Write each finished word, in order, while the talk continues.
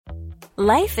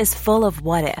Life is full of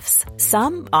what-ifs.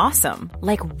 Some awesome,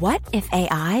 like what if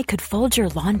AI could fold your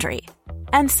laundry?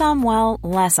 And some, well,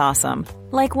 less awesome,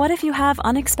 like what if you have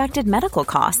unexpected medical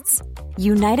costs?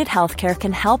 United Healthcare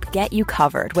can help get you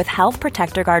covered with Health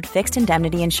Protector Guard fixed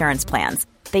indemnity insurance plans.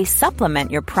 They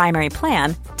supplement your primary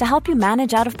plan to help you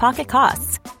manage out-of-pocket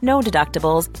costs. No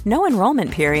deductibles, no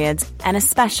enrollment periods, and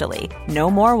especially no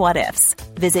more what-ifs.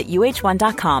 Visit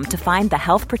uh1.com to find the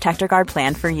Health Protector Guard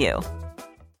plan for you.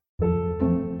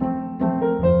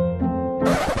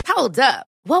 Hold up.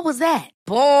 What was that?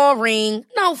 Boring.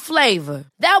 No flavor.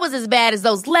 That was as bad as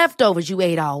those leftovers you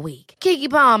ate all week. Keke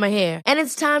Palmer here. And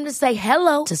it's time to say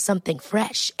hello to something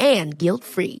fresh and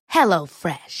guilt-free. Hello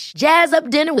Fresh. Jazz up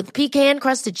dinner with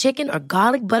pecan-crusted chicken or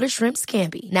garlic butter shrimp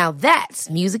scampi. Now that's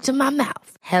music to my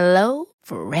mouth. Hello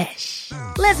Fresh.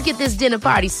 Let's get this dinner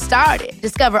party started.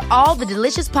 Discover all the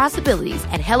delicious possibilities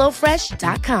at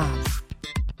hellofresh.com.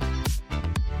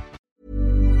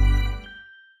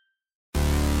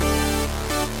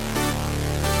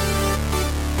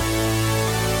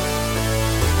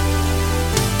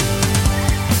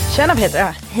 Tjena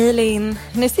Petra. Hej Linn.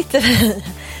 Nu sitter vi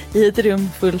i ett rum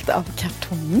fullt av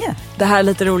kartonger. Det här är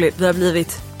lite roligt. Vi har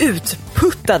blivit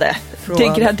utputtade.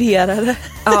 Degraderade.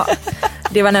 Ja,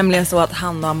 det var nämligen så att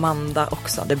Hanna och Amanda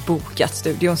också hade bokat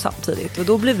studion samtidigt. Och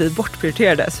då blev vi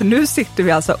bortprioriterade. Så nu sitter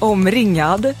vi alltså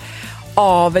omringad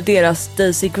av deras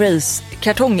Daisy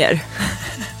Grace-kartonger.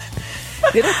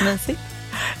 Det är rätt mysigt.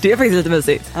 Det är faktiskt lite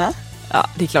mysigt. Ja. Ja,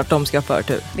 det är klart de ska ha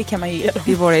förtur. Det kan man ge dem.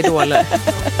 Det är våra idoler.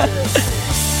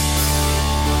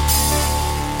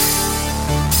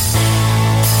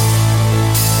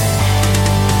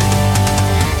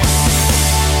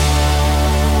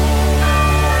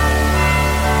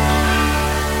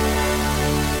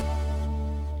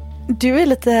 Du är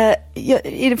lite...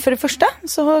 För det första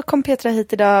så kom Petra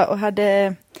hit idag och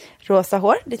hade rosa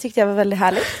hår. Det tyckte jag var väldigt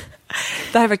härligt.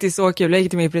 Det här är faktiskt så kul. Jag gick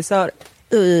till min frisör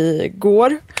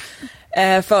igår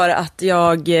för att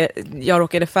jag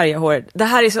råkade färga hår. Det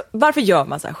här är så, varför gör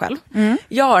man så här själv?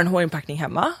 Jag har en hårinpackning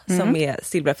hemma som är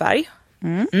silverfärg.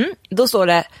 Då står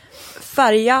det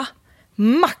färga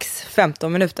max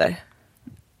 15 minuter.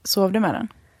 Sov du med den?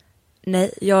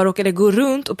 Nej, jag råkade gå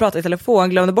runt och prata i telefon,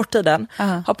 glömde bort tiden.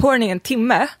 Ha på den i en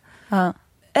timme.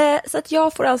 Så att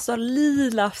jag får alltså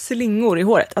lila slingor i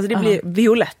håret. Alltså det blir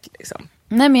violett liksom.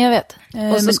 Nej, men jag vet.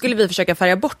 Och så skulle vi försöka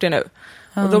färga bort det nu.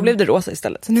 Och då blev det rosa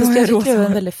istället. Så nu jag rosa. tyckte det var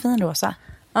en väldigt fin rosa.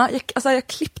 Ja, jag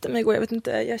klippte mig igår. Jag vet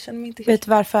inte, jag känner mig inte helt... Vet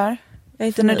du varför? Jag är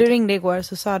inte för när nöjd. du ringde igår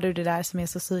så sa du det där som är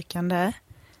så psykande.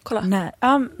 Kolla. Nej.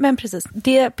 Ja, men precis.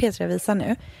 Det Petra visar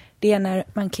nu, det är när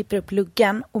man klipper upp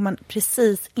luggen och man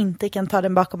precis inte kan ta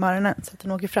den bakom öronen så att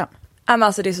den åker fram. Ja, men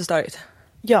alltså det är så störigt.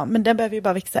 Ja, men den behöver ju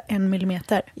bara växa 1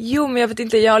 millimeter. Jo, men jag vet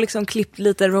inte, jag har liksom klippt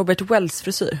lite Robert Wells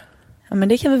frisyr. Ja, men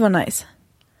det kan väl vara nice.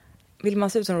 Vill man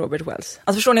se ut som Robert Wells?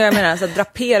 Alltså förstår ni vad jag menar? Så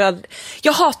draperad.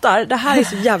 Jag hatar, det här är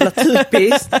så jävla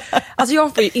typiskt. Alltså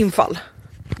jag får ju infall.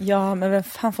 Ja, men vem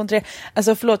fan får inte det?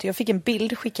 Alltså förlåt, jag fick en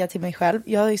bild skickad till mig själv.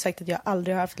 Jag har ju sagt att jag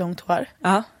aldrig har haft långt hår.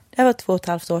 Ja. Det här var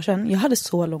 2,5 år sedan. Jag hade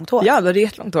så långt hår. Ja, det är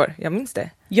jättelångt hår. Jag minns det.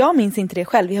 Jag minns inte det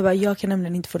själv. Jag kan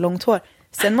nämligen inte få långt hår.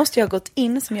 Sen måste jag ha gått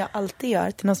in, som jag alltid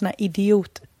gör, till någon sån här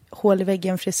idiot hål i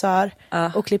väggen frisör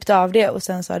och klippt av det. Och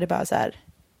sen så har det bara så här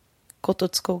gått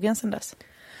åt skogen sen dess.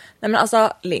 Nej men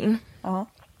alltså, Linn. Ja.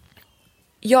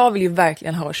 Jag vill ju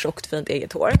verkligen ha tjockt fint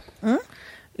eget hår.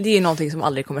 Det är ju någonting som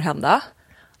aldrig kommer hända.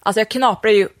 Alltså jag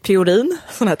knaprar ju Piorin,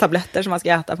 såna här tabletter som man ska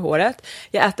äta på håret.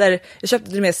 Jag köpte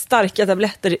lite mer starka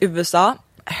tabletter i USA.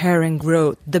 Hair and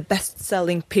Growth, the best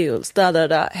selling pills.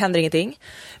 Händer ingenting.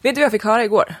 Vet du vad jag fick höra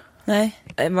igår? Nej.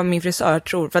 Vad min frisör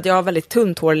tror. För att jag har väldigt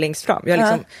tunt hår längst fram. Jag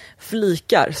liksom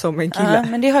flikar som en kille.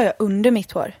 Ja, men det har jag under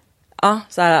mitt hår. Ja,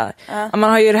 så här. Man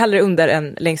har ju det hellre under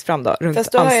än längst fram då, runt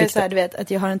fast då ansiktet. har jag så här, du vet,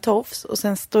 att jag har en tofs och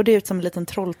sen står det ut som en liten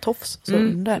trolltofs så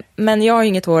under. Men jag har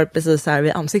inget hår precis här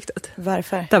vid ansiktet.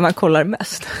 Varför? Där man kollar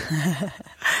mest.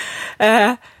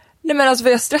 Nej men alltså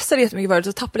för jag stressade jättemycket förut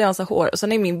så tappade jag massa hår. Och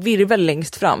sen är min virvel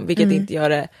längst fram, vilket inte gör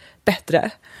det bättre.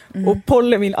 Och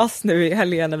Polly, min ass nu i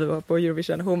helgen när vi var på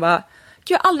Eurovision, hon bara,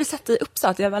 jag har aldrig sett dig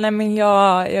uppsatt. Jag bara, nej men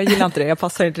jag gillar inte det, jag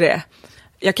passar inte det.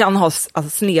 Jag kan ha alltså,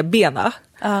 snedbena.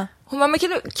 Hon bara, men kan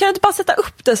du inte bara sätta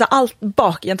upp det så allt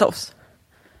bak i en tofs?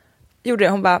 Gjorde det,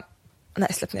 hon bara,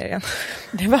 nej släpp ner igen.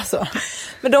 Det var så.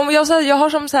 Men jag har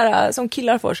som, så här, som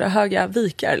killar får så här höga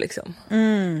vikar liksom.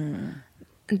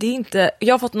 Det är inte,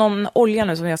 jag har fått någon olja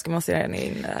nu som jag ska massera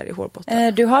in här i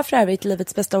hårbotten. Du har för övrigt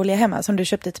livets bästa olja hemma som du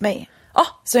köpte till mig.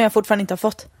 Som jag fortfarande inte har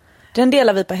fått. Den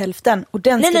delar vi på hälften. Och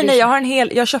den nej, jag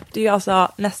har jag köpte ju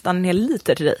alltså nästan en hel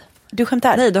liter till dig. Du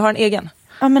skämtar? Nej, du har en egen.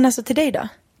 Ja, men alltså till dig då?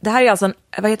 Det här är alltså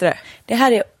vad heter det? Det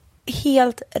här är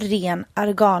helt ren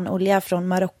arganolja från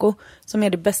Marocko som är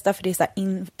det bästa för det är så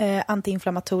här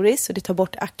antiinflammatoriskt så det tar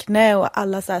bort akne och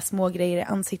alla så här små grejer i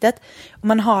ansiktet. Och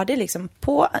man har det liksom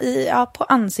på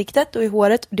ansiktet och i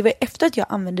håret. Det var efter att jag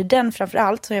använde den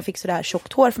framförallt som jag fick så där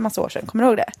tjockt hår för massa år sedan. Kommer du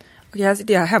ihåg det? Okej, här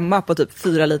sitter jag hemma på typ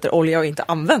 4 liter olja och inte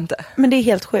använt det. Men det är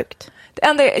helt sjukt. Det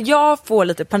enda är, jag får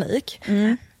lite panik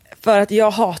för att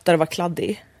jag hatar att vara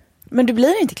kladdig. Men du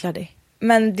blir inte kladdig.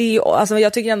 Men det är, alltså,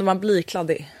 jag tycker ändå man blir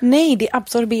kladdig. Nej, det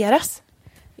absorberas.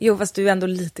 Jo, fast du är ändå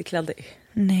lite kladdig.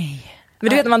 Nej. Men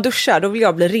du vet när man duschar, då vill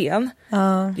jag bli ren.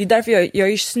 Det är därför jag är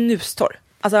ju snustorr.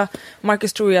 Alltså,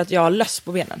 Marcus tror ju att jag har löss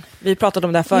på benen. Vi pratade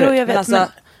om det här förut. Jo, jag vet, men alltså,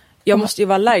 jag måste ju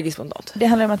vara allergisk mot något. Det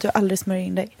handlar om att du aldrig smörjer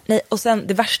in dig. Nej, och sen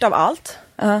det värsta av allt.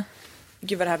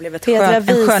 Gud vad det här blev ett Petra en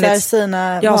visar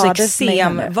sina jag har så vader.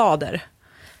 exemvader.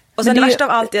 Och sen det värsta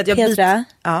av allt är att jag Petra,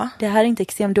 ja. det här är inte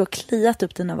eksem, du har kliat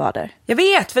upp dina vader. Jag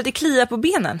vet, för att det kliar på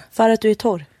benen. För att du är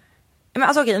torr. Men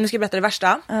alltså okej, nu ska jag berätta det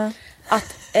värsta.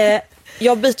 Att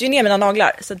jag biter ju ner mina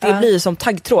naglar så att det blir som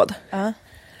taggtråd.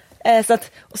 Så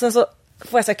att, och sen så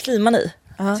får jag så här klimani.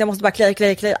 Så jag måste bara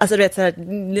klia. Alltså du vet så här,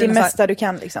 det mesta du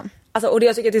kan liksom. Alltså, och det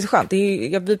jag tycker att det är så skönt.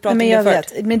 Det är, vi pratar men jag det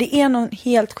vet, men det är någon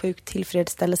helt sjuk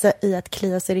tillfredsställelse i att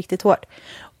klia sig riktigt hårt.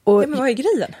 Och men vad är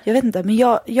grejen? Jag vet inte, men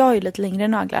jag har ju lite längre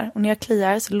naglar. Och när jag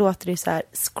kliar så låter det så här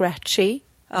scratchy.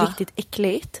 Riktigt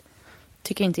äckligt.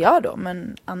 Tycker inte jag då,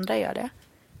 men andra gör det.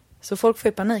 Så folk får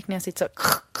ju panik när jag sitter så.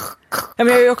 Ja, men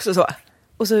jag är ju också så.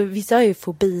 Och så vissa har ju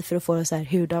fobi för att få så här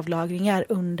hudavlagringar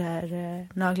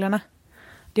under naglarna.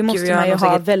 Det måste man ju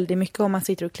ha väldigt mycket om man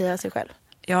sitter och kliar sig själv.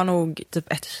 Jag har nog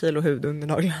typ 1 kilo hud under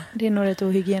naglarna. Det är nog rätt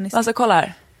ohygieniskt. Alltså kolla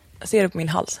här. Ser du på min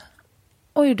hals?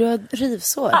 Oj, du har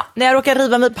rivsår. Ja, när jag råkar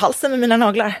riva mig på halsen med mina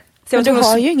naglar. Så men du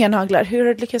har ju inga naglar. Hur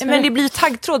har du lyckats med det? Men det blir ju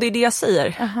taggtråd, det är det jag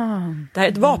säger. Aha. Det här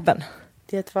är ett vapen.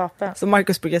 Det är ett vapen. Som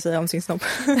Marcus brukar säga om sin snopp.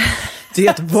 Det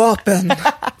är ett vapen.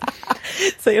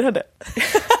 Säger han det?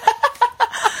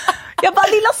 Jag bara,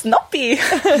 lilla snoppy.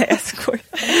 Nej, jag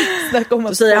skojar.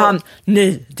 Så säger han,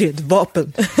 nej, det är ett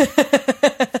vapen.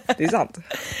 Det är sant.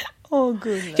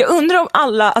 Gud. Jag undrar om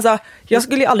alla, alltså jag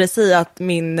skulle ju aldrig säga att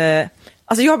min,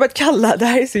 alltså jag har börjat kalla, det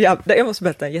här är så jävla, jag måste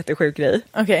berätta en jättesjuk grej.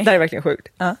 Okay. Det här är verkligen sjukt.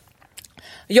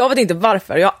 Jag vet inte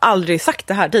varför, jag har aldrig sagt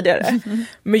det här tidigare.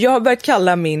 Men jag har börjat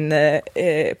kalla min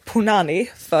Punani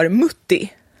för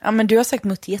Mutti. Ja, men du har sagt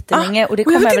Mutti jättelänge och det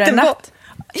kom över en natt.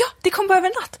 Ja, det kom bara över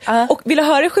en natt. Och vill du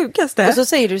höra det sjukaste? Och så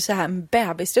säger du så här med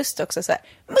bebisröst också så här.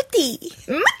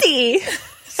 Mutti!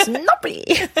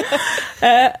 Snoppy!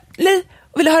 Nej,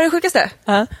 vill du höra det sjukaste?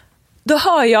 Då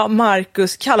hör jag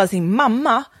Marcus kalla sin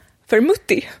mamma för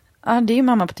Mutti. Ja, det är ju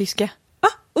mamma på tyska.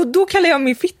 Och då kallar jag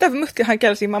min fitta för Mutti, han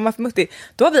kallar sin mamma för Mutti.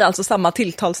 Då har vi alltså samma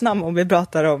tilltalsnamn om vi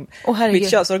pratar om mitt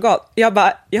könsorgan.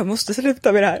 Jag måste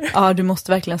sluta med det här. Ja, du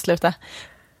måste verkligen sluta.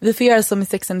 Vi får göra som i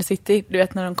Sex and the City, du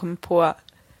vet när de kommer på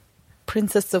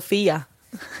Princess Sofia.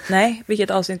 Nej, vilket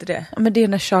avsnitt är det? Ja, men det är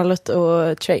när Charlotte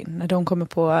och Train, när de kommer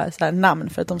på så här namn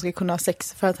för att de ska kunna ha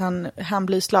sex. För att han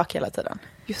blir slak hela tiden.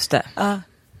 Just det.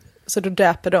 Så då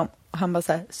döper de. Och han bara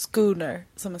så här, schooner,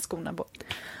 som en skonabåt.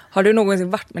 Har du någonsin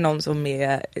varit med någon som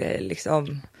är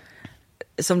liksom,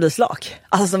 som blir slak?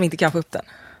 Alltså som inte kan få upp den?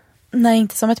 Nej,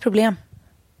 inte som ett problem.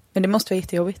 Men det måste vara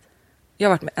jättejobbigt. Jag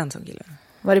har varit med en sån kille.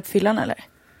 Var det på fyllan eller?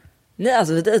 Nej,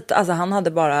 alltså han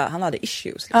hade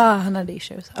issues. Liksom. Han hade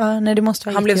issues. Nej, det måste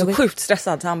vara han blev så sjukt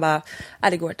stressad så han bara,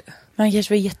 det går inte. Men han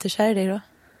kanske var jättekär i dig då?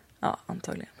 Ja,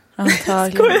 antagligen.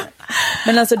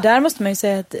 Men alltså där måste man ju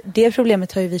säga att det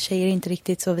problemet har ju vi tjejer inte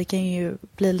riktigt, så vi kan ju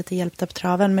bli lite hjälpta på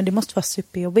traven, men det måste vara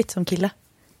superjobbigt som kille.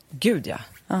 Gud ja.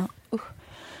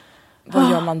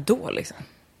 Vad gör man då liksom?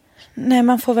 Nej,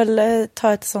 man får väl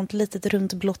ta ett sånt litet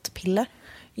runt blått piller.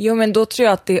 Jo, men då tror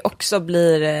jag att det också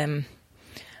blir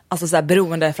alltså så här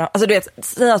beroende fram. Alltså du vet,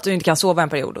 säg att du inte kan sova en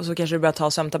period och så kanske du börjar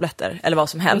ta sömntabletter eller vad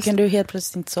som helst. Då kan du helt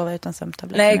plötsligt inte sova utan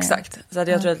sömntabletter. Nej, exakt. Så att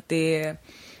jag tror att det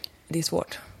är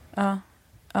svårt.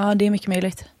 Ja, det är mycket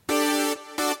möjligt.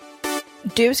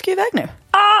 Du ska iväg nu.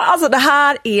 Alltså det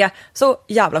här är så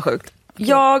jävla sjukt. Okay.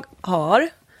 Jag har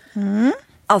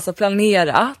alltså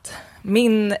planerat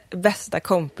min bästa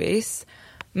kompis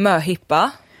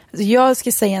möhippa. Alltså jag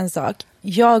ska säga en sak.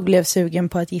 Jag blev sugen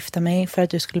på att gifta mig för att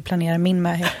du skulle planera min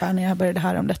möhippa när jag började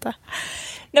höra om detta.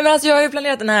 Nej, men alltså jag har ju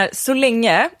planerat den här så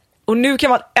länge. Och nu kan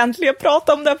man äntligen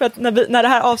prata om det, för att när det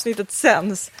här avsnittet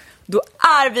sänds, då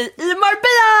är vi i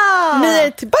Marbella! Ni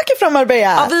är tillbaka från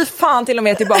Marbella! Ja, vi är fan till och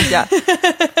med tillbaka.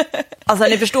 Alltså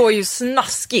ni förstår ju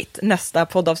snaskigt nästa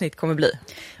poddavsnitt kommer bli.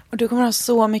 Och du kommer ha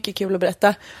så mycket kul att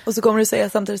berätta. Och så kommer du säga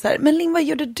samtidigt så här, men Linn, vad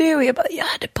gjorde du? Och jag bara, jag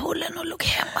hade pollen och låg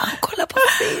hemma och kollade på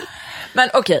film. Men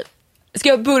okej, ska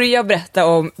jag börja berätta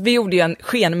om, vi gjorde ju en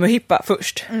skenmöhippa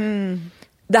först.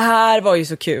 det här var ju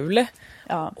så kul.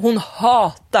 Ja. Hon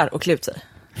hatar att klä ut sig.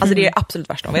 Alltså det är det absolut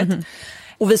värsta hon vet.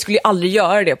 Och vi skulle ju aldrig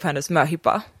göra det på hennes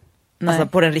möhippa. Nej. Alltså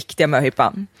på den riktiga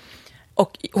möhippan.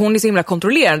 Och hon är så himla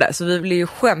kontrollerande så vi vill ju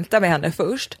skämta med henne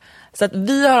först. Så att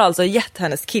vi har alltså gett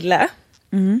hennes kille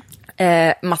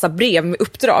massa brev med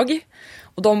uppdrag.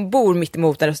 Och de bor mitt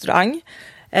emot en restaurang.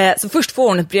 Så först får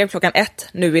hon ett brev 1:00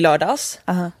 nu i lördags.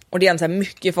 Och det är så här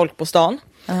mycket folk på stan.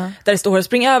 Där det står: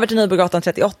 spring över till Nybrogatan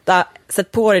 38,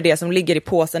 sätt på dig det som ligger i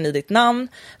påsen i ditt namn.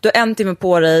 Du har 1 timme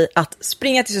på dig att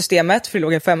springa till systemet, för det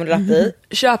låg en 500-lapp i,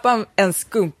 köpa en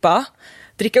skumpa,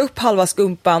 dricka upp halva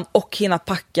skumpan och hinna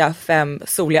packa 5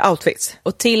 soliga outfits.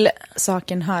 Och till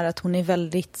saken här att hon är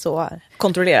väldigt så...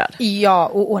 Kontrollerad. Ja,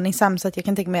 och ordningsam, så att jag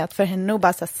kan tänka mig att för henne att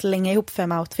bara så slänga ihop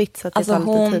 5 outfits så att Alltså det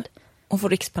tar lite tid. hon får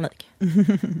rikspanik.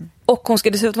 Och hon ska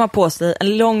dessutom ha på sig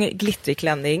en lång glittrig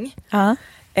klänning.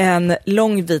 En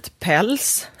lång vit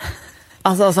päls.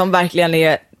 Alltså som verkligen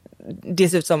är... Det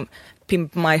ser ut som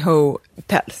Pimp My Hoe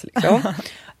päls liksom.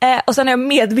 Och sen har jag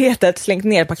medvetet slängt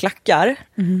ner ett par klackar.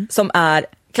 Som är...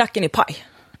 Klacken i paj.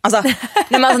 Alltså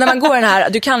när man går den här...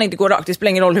 Du kan inte gå rakt. Det spelar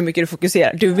ingen roll hur mycket du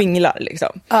fokuserar. Du vinglar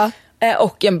liksom.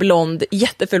 Och en blond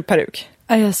jätteful peruk.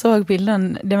 Ja, jag såg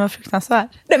bilden. Det var fruktansvärt.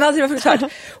 Det var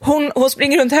fruktansvärt. Hon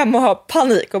springer runt hem och har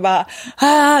panik och bara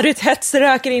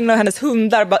hetsröker in och hennes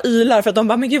hundar bara ylar för att de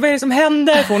bara, men gud vad är det som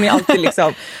händer? För hon är alltid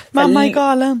liksom Mamma är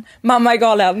galen. Mamma är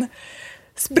galen.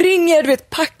 Springer, du vet,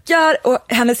 packar och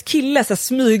hennes kille så här,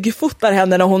 smygfotar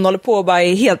henne när hon håller på och bara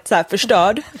är helt så här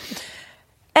förstörd.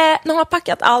 När hon har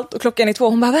packat allt och klockan är 2,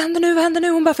 hon bara, vad händer nu?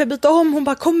 Hon bara, får jag byta om? Hon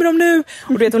bara, kommer de nu?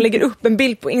 Och du vet, hon lägger upp en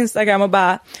bild på Instagram och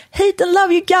bara, hate and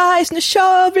love you guys, nu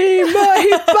kör vi,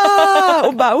 möhippa!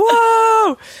 Och bara,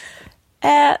 wow!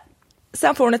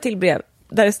 Sen får hon ett till brev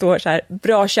där det står så här,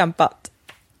 bra kämpat.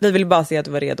 Vi vill bara se att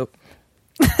du var redo.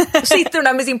 Sitter hon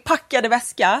där med sin packade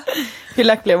väska. Hur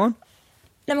lack blev hon?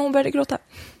 Nej, men hon började gråta.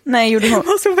 Nej, gjorde hon?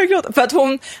 Hon började gråta. För att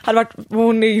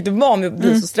hon är ju inte van med att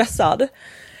bli så stressad.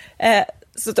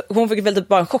 Så hon fick väl typ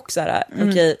bara en chock så här.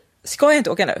 Okej, ska jag inte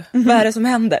åka nu? Vad är det som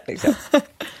händer liksom?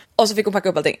 Och så fick hon packa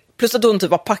upp allting. Plus att hon typ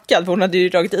var packad, för hon hade ju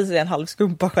dragit i sig en halv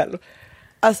skumpa själv.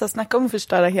 Alltså snacka om att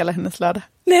förstöra hela hennes lördag.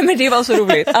 Nej, men det var så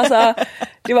roligt. Alltså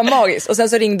det var magiskt. Och sen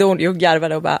så ringde hon och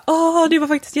garvade och bara, det var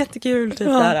faktiskt jättekul typ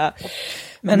där.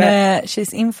 Men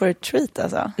she's in for a treat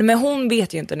alltså. Men hon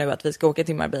vet ju inte nu att vi ska åka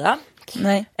till Marbella.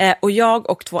 Nej. Och jag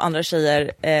och 2 andra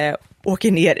tjejer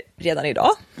åker ner redan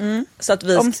idag. Så att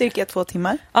vi... Om cirka 2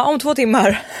 timmar. Ja, om 2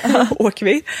 timmar åker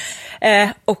vi.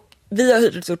 Och vi har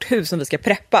hyrt ett stort hus som vi ska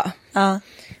preppa.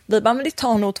 Vi bara, men det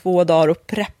tar nog 2 dagar att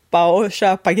preppa och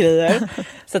köpa grejer.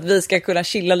 Så att vi ska kunna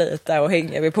chilla lite och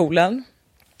hänga vid poolen.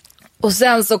 Och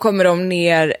sen så kommer de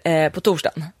ner på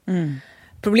torsdagen.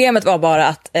 Problemet var bara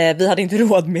att vi hade inte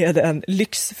råd med en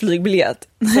lyxflygbiljett.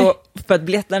 Så för att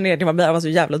biljetterna ner till Marbella var så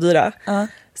jävla dyra.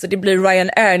 Så det blir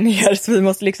Ryanair ner, så vi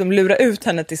måste liksom lura ut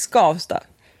henne till Skavsta.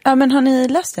 Ja, men har ni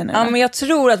löst det nu? Ja, men jag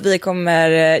tror att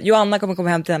Joanna kommer komma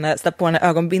hem till henne, ställa på henne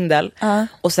ögonbindel.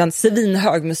 Och sen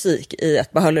svinhög musik i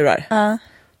ett par hörlurar.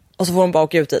 Och så får hon bara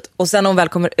åka ut dit. Och sen när hon väl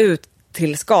kommer ut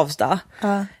till Skavsta,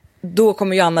 då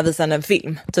kommer Joanna visa henne en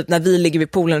film. Typ när vi ligger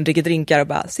vid poolen och dricker drinkar och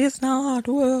bara, se snart,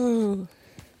 wow.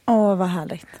 Vad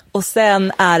härligt. Och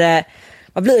sen är det,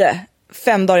 vad blir det?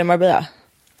 5 dagar i Marbella.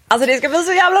 Alltså det ska bli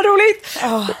så jävla roligt.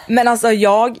 Men alltså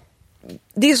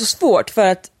det är så svårt för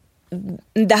att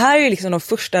det här är ju liksom de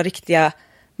första riktiga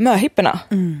möhipporna.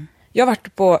 Jag har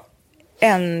varit på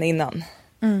en innan.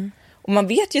 Och man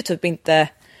vet ju typ inte,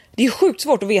 det är ju sjukt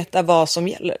svårt att veta vad som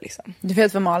gäller liksom. Du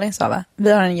vet vad Malin sa, va?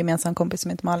 Vi har en gemensam kompis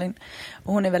som heter Malin.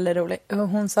 Och hon är väldigt rolig. Och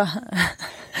hon sa,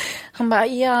 hon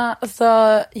bara, alltså,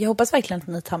 jag hoppas verkligen att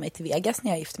ni tar mig till Vegas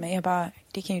när jag gifter mig. Jag bara,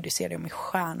 det kan ju du se det om i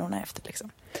stjärnorna efter liksom.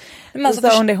 Men alltså,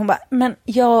 så hon bara, men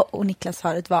jag och Niklas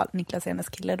har ett val. Niklas är hennes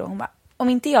kille då. Hon bara, om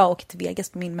inte jag åker till Vegas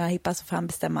på min möhippa så får han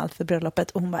bestämma allt för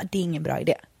bröllopet. Och hon bara, det är ingen bra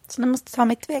idé. Så ni måste ta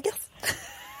mig till Vegas.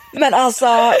 Men alltså,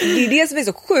 det är det som är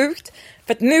så sjukt.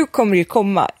 För att nu kommer det ju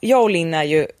komma. Jag och Linn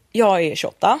jag är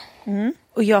 28.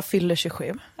 Och jag fyller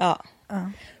 27. Ja.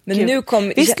 Men Gud. Nu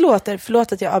kommer... Visst låter,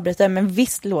 förlåt att jag avbryter, men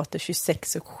visst låter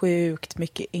 26 så sjukt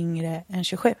mycket yngre än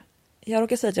 27. Jag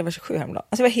råkade säga att jag var 27 häromdagen.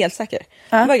 Alltså jag var helt säker.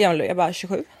 Jag var gammal, jag bara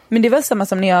 27. Men det var samma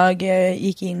som när jag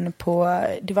gick in på,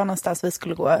 det var någonstans vi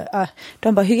skulle gå.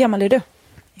 De bara, hur gammal är du?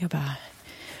 Jag bara,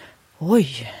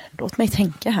 oj, låt mig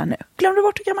tänka här nu. Glömde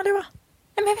bort hur gammal jag var.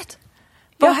 Nej, men jag vet.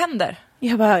 Vad händer?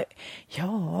 Jag bara,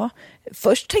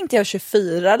 först tänkte jag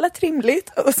 24 eller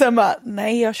rimligt. Och sen bara,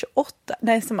 nej jag är 28.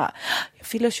 Nej, sen bara, jag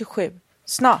fyller 27.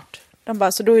 Snart. De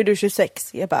bara, så då är du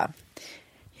 26. Jag bara,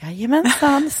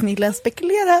 jajamensan, snillen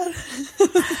spekulerar.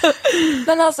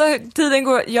 Men alltså, tiden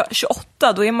går,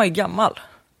 28, då är man ju gammal.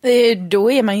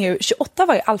 Då är man ju, 28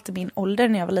 var ju alltid min ålder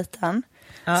när jag var liten.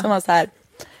 Som var så här,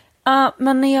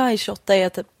 men när jag är 28 är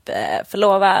jag typ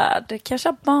förlovad, kanske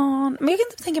har barn. Men jag kan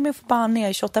inte tänka mig att få barn när jag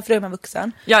är 28 för då är man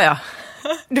vuxen. Ja.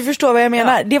 Du förstår vad jag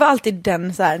menar. Ja. Det var alltid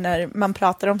den så här, när man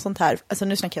pratar om sånt här. Alltså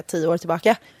nu snackar jag 10 år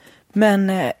tillbaka. Men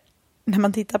när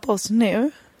man tittar på oss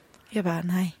nu, jag bara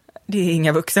nej. Det är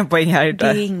inga vuxenpoäng här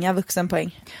ute. Det är inga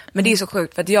vuxenpoäng. Men det är så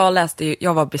sjukt för att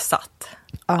jag var besatt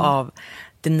av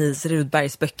Denise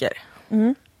Rudbergs böcker.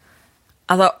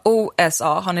 Alltså OSA,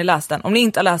 har ni läst den? Om ni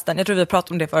inte har läst den, jag tror vi har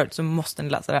pratat om det förut, så måste ni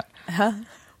läsa den.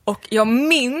 Och jag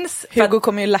minns... Hugo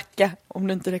kommer ju lacka om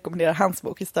du inte rekommenderar hans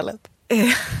bok istället.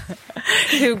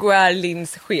 Hugo är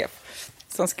Linns chef.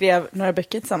 Som skrev några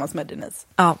böcker tillsammans med Denise.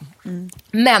 Ja.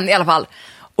 Men i alla fall.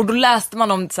 Och då läste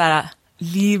man om så här,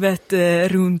 livet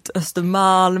runt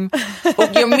Östermalm. Och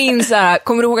jag minns så här,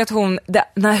 kommer du ihåg att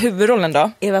den här huvudrollen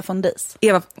då? Eva von Dies.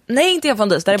 Nej, inte Eva von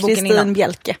Dies, där är boken innan.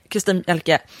 Kristin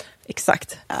Bjelke.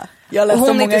 Exakt. Ja, jag läste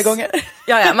den många gånger.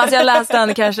 Men alltså jag läste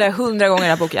den kanske 100 gånger den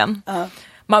här boken.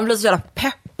 Man blir så jävla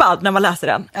peppad när man läser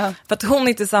den. För att hon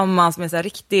är tillsammans med en så här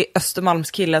riktig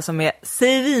Östermalmskille som är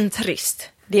svintrist.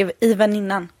 Det är i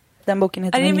Väninnan. Den boken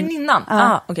heter Väninnan. Är det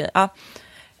Väninnan? Okej.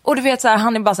 Och du vet så här,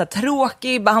 han är bara så här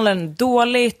tråkig, behandlar henne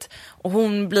dåligt. Och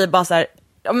hon blir bara så här,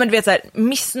 men du vet så här,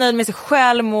 missnöjd med sig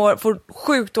själv, får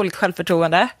sjukt dåligt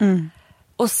självförtroende.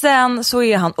 Och sen så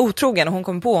är han otrogen och hon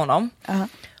kommer på honom.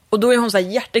 Och då är hon så här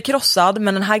hjärtekrossad,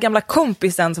 men den här gamla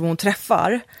kompisen som hon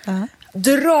träffar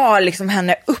drar liksom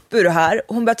henne upp ur det här.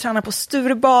 Hon börjar träna på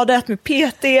Sturebadet med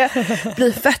PT,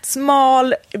 blir fett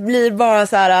smal, blir bara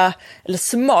så här, eller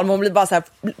smal, men hon blir bara så här,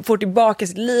 får tillbaka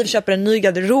sitt liv, köper en ny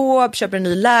garderob, köper en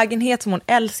ny lägenhet som hon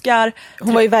älskar.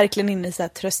 Hon var ju verkligen inne i så här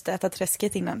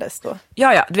tröstäta-träsket innan dess då.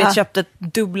 Ja, du vet, köpte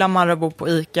dubbla Marabou på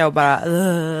Ica och bara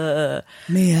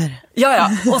mer.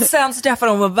 Ja, och sen så träffar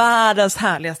de världens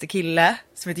härligaste kille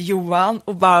som heter Johan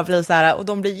och bara blir så här, och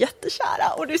de blir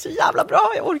jättekära och det är så jävla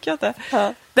bra, jag orkar inte.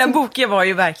 Den boken var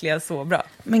ju verkligen så bra.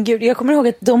 Men gud, jag kommer ihåg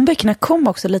att de böckerna kom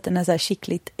också lite när så här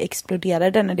skickligt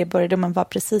exploderade, när det började, man var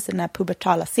precis i den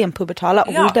här senpubertala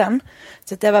åldern.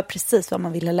 Så att det var precis vad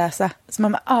man ville läsa. Så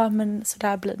man bara, men så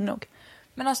där blir det nog.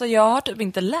 Men alltså jag har typ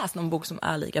inte läst någon bok som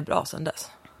är lika bra sedan dess.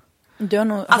 Du har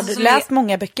nog, har du läst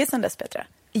många böcker sedan dess, Petra?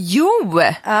 Jo!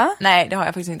 Nej, det har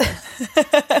jag faktiskt inte.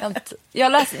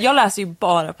 Jag läser ju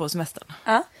bara på semestern.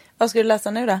 Vad ska du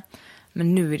läsa nu då?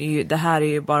 Men nu är det här är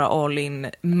ju bara all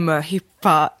in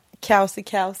möhippa.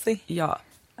 Kaosi. Ja,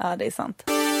 det är sant.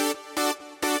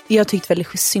 Jag har tyckt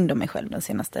väldigt synd om mig själv den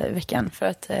senaste veckan. För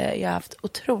att jag har haft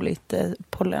otroligt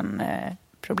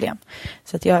pollenproblem.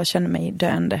 Så att jag känner mig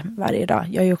döende varje dag.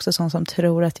 Jag är ju också sån som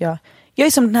tror att jag är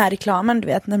som den här reklamen, du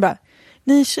vet. När bara,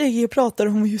 ni tjejer pratar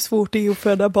om hur svårt det är att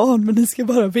föda barn, men ni ska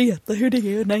bara veta hur det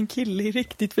är när en kille är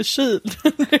riktigt förkyld.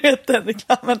 Du vet den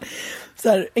reklamen. Så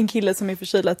här, en kille som är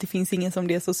förkyld, att det finns ingen som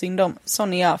det är så synd om.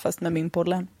 Sån är jag, fast med min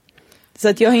pollen. Så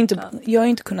att jag har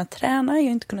inte kunnat träna, jag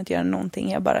har inte kunnat göra någonting.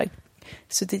 Jag har bara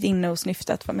suttit inne och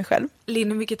snyftat för mig själv.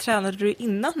 Linn, hur mycket tränade du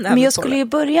innan? Men jag skulle ju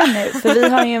börja nu, för vi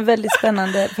har ju en väldigt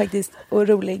spännande faktiskt och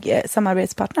rolig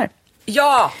samarbetspartner.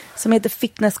 Ja! Som heter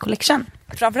Fitness Collection.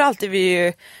 Framförallt är vi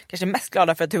ju kanske mest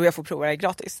glada för att du och jag får prova det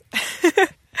gratis.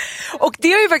 Och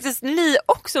det har ju faktiskt ni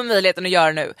också möjligheten att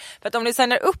göra nu. För att om ni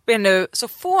signar upp er nu så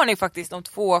får ni faktiskt de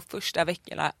 2 första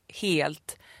veckorna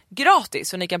helt gratis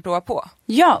så ni kan prova på.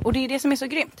 Ja, och det är det som är så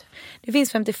grymt. Det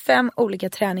finns 55 olika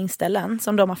träningsställen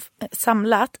som de har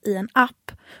samlat i en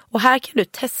app. Och här kan du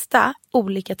testa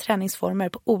olika träningsformer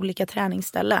på olika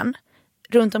träningsställen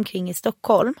runt omkring i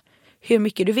Stockholm. Hur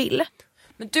mycket du vill.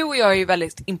 Men du och jag är ju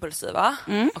väldigt impulsiva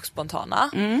och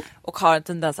spontana och har en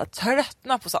tendens att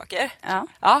tröttna på saker.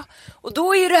 Ja. Och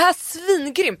då är ju det här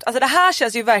svingrymt. Alltså det här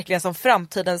känns ju verkligen som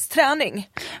framtidens träning.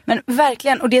 Men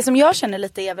verkligen, och det som jag känner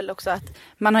lite är väl också att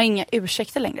man har inga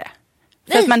ursäkter längre.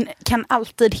 För att man kan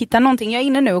alltid hitta någonting. Jag är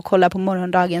inne nu och kollar på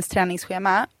morgondagens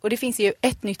träningsschema. Och det finns ju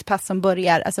ett nytt pass som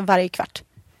börjar alltså varje kvart.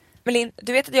 Men Linn,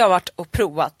 du vet att jag har varit och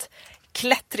provat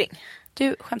klättring.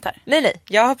 Du skämtar? Nej.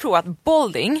 Jag har provat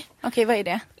bouldering. Okej, vad är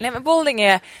det? Nej, men bouldering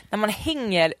är när man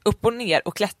hänger upp och ner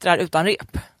och klättrar utan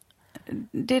rep.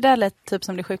 Det där lät typ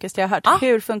som det sjukaste jag har hört.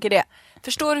 Hur funkar det?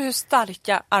 Förstår du hur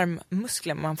starka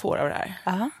armmuskler man får av det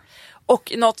här?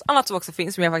 Och något annat som också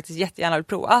finns som jag faktiskt jättegärna vill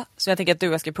prova, som jag tänker att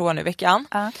du ska prova nu i veckan,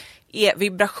 är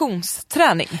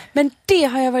vibrationsträning. Men det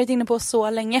har jag varit inne på så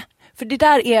länge. För det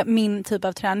där är min typ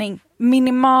av träning.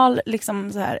 Minimal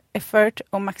liksom så här effort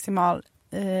och maximal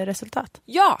resultat.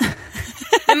 Ja.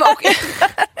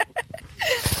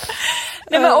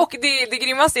 Och det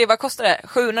grymmaste är, vad kostar det?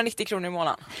 790 kronor i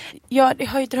månaden. Ja, det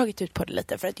har ju dragit ut på det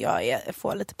lite för att jag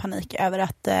får lite panik över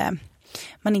att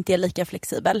man inte är lika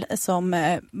flexibel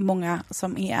som många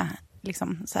som är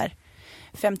liksom så här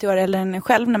 50 år eller än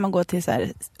själv när man går till så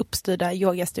här uppstyrda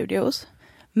yogastudios.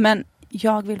 Men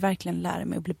jag vill verkligen lära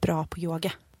mig att bli bra på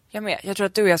yoga. Jag med. Jag tror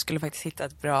att du och jag skulle faktiskt hitta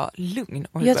ett bra lugn.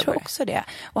 Jag tror också det.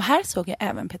 Och här såg jag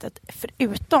även, Peter, att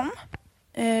förutom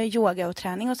yoga och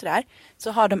träning och sådär,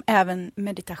 så har de även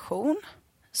meditation,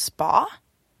 spa.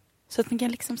 Så att man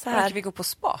kan liksom så här... Kan vi gå på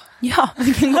spa? Ja,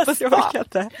 vi kan gå på spa.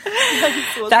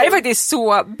 Det här är faktiskt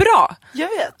så bra. Jag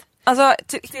vet. Alltså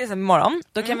till exempel imorgon,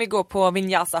 då kan vi gå på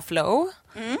Vinyasa Flow.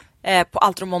 På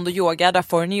Altromondo Yoga, där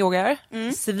får ni yogar.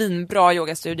 Svinbra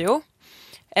yogastudio.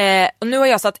 Och nu har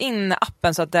jag satt in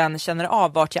appen så att den känner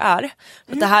av vart jag är.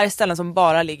 För det här är ställen som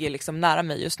bara ligger liksom nära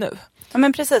mig just nu. Ja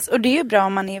men precis, och det är ju bra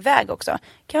om man är iväg också.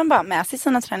 Kan man bara med sig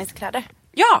sina träningskläder.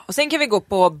 Ja, och sen kan vi gå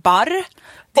på bar.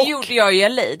 Det gjorde jag i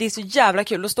LA, det är så jävla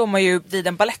kul. Då står man ju vid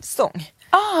en balettstång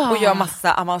och gör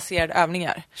massa avancerade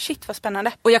övningar. Shit vad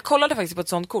spännande. Och jag kollade faktiskt på ett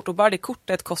sånt kort och bara det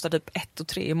kortet kostar typ 1 och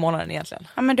 3 i månaden egentligen.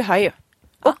 Ja men du har ju.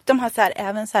 Och de har så här,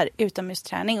 även så här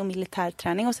utomhusträning och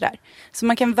militärträning och sådär. Så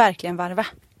man kan verkligen varva.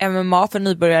 MMA för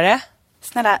nybörjare.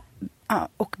 Snälla,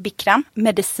 och Bikram,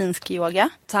 medicinsk yoga.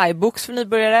 Thai-box för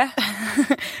nybörjare.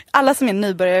 Alla som är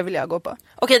nybörjare vill jag gå på.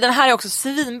 Okej, den här är också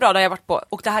svinbra där jag varit på.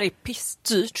 Och det här är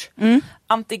pissdyrt.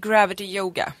 Anti-gravity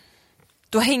yoga.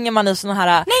 Då hänger man i såna här...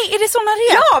 Nej, är det såna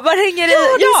det? Ja, man hänger i...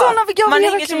 Ja, det är såna man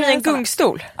hänger som i en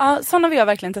gungstol. Ja, såna vill jag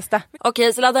verkligen testa.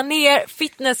 Okej, så ladda ner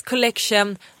Fitness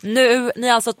Collection nu. Ni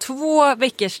har alltså 2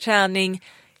 veckors träning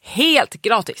helt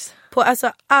gratis. På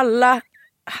alltså alla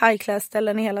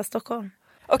high-class-ställen i hela Stockholm.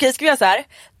 Okej, ska vi göra så här?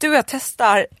 Du och jag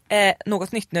testar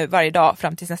något nytt nu varje dag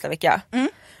fram till nästa vecka.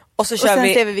 Och så kör och sen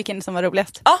vi... ser vi vilken som var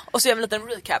roligast. Ja, och så gör vi en liten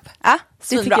recap. Ja, det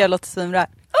svinbra. tycker jag låter svinbra.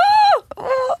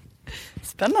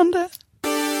 Spännande.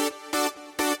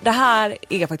 Det här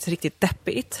är faktiskt riktigt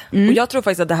deppigt. Och jag tror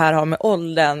faktiskt att det här har med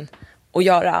åldern att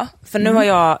göra. För nu har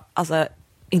jag alltså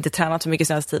inte tränat så mycket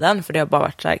senaste tiden. För det har bara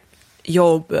varit så här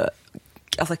jobb,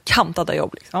 alltså kantade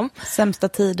jobb liksom. Sämsta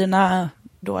tiderna,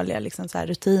 dåliga liksom så här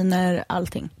rutiner,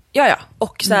 allting. Ja.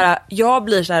 Och så här, jag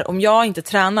blir så här, om jag inte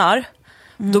tränar,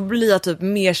 då blir jag typ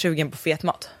mer sugen på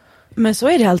fetmat. Men så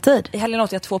är det alltid. I helgen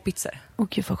åt jag 2 pizzor. Åh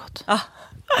gud vad gott.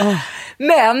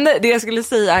 Men det jag skulle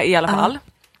säga i alla fall,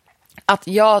 att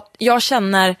jag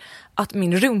känner att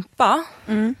min rumpa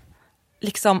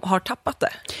liksom har tappat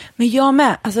det. Men jag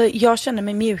med, alltså jag känner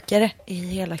mig mjukare i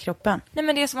hela kroppen. Nej,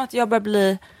 men det är som att jag börjar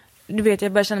bli, du vet,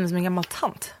 jag börjar känna mig som en gammal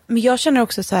tant. Men jag känner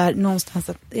också så här någonstans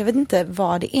att, jag vet inte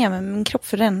vad det är, men min kropp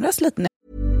förändras lite nu.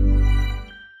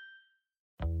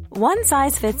 One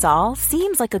size fits all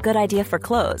seems like a good idea for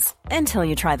clothes until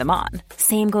you try them on.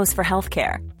 Same goes for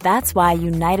healthcare. That's why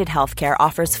United Healthcare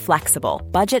offers flexible,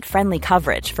 budget-friendly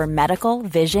coverage for medical,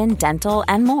 vision, dental,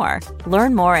 and more.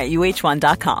 Learn more at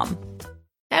uh1.com.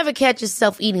 Ever catch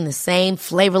yourself eating the same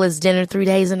flavorless dinner 3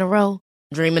 days in a row?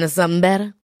 Dreaming of something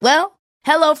better? Well,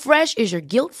 HelloFresh is your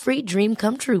guilt-free dream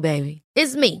come true, baby.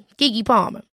 It's me, Keke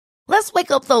Palmer. Let's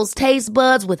wake up those taste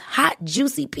buds with hot,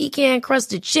 juicy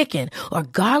pecan-crusted chicken or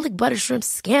garlic butter shrimp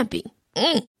scampi.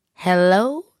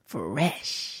 Hello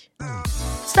Fresh.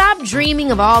 Stop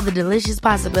dreaming of all the delicious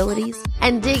possibilities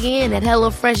and dig in at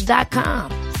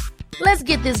HelloFresh.com. Let's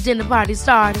get this dinner party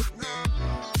started.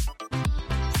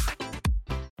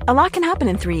 A lot can happen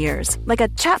in 3 years, like a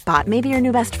chatbot may be your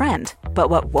new best friend. But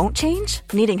what won't change?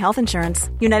 Needing health insurance.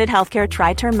 United Healthcare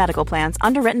Tri-Term Medical Plans,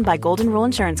 underwritten by Golden Rule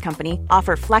Insurance Company,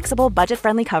 offer flexible,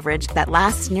 budget-friendly coverage that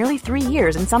lasts nearly 3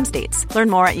 years in some states. Learn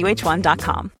more at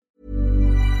uh1.com.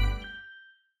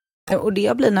 Och det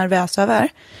jag blir nervös över,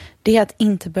 det är att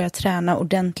inte börja träna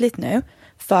ordentligt nu.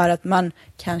 För att man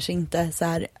kanske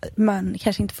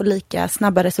inte får lika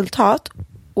snabba resultat.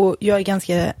 Och jag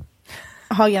är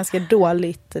har ganska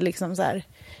dåligt liksom så här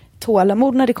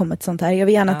tålamod när det kommer till sånt här. Jag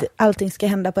vill gärna att allting ska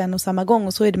hända på en och samma gång,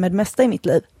 och så är det med det mesta i mitt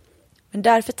liv. Men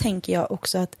därför tänker jag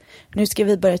också att nu ska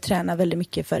vi börja träna väldigt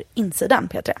mycket för insidan,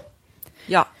 Petra.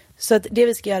 Ja. Så att det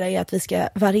vi ska göra är att vi ska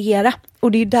variera.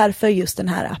 Och det är därför just den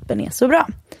här appen är så bra.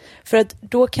 För att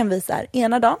då kan vi så här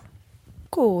ena dagen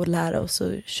gå och lära oss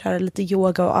och köra lite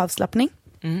yoga och avslappning.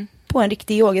 På en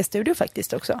riktig yogastudio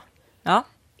faktiskt också. Ja.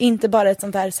 Inte bara ett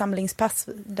sånt här samlingspass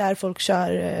där folk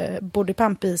kör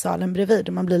bodypump i salen bredvid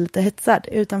och man blir lite hetsad,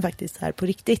 utan faktiskt här på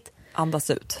riktigt. Andas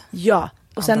ut. Ja,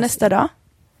 och sen nästa dag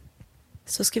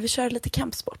så ska vi köra lite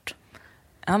kampsport.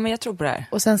 Ja, men jag tror på det här.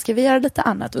 Och sen ska vi göra lite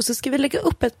annat. Och så ska vi lägga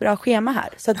upp ett bra schema här,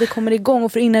 så att vi kommer igång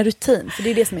och får in en rutin. För det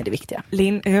är det som är det viktiga.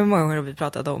 Linn, hur många gånger har vi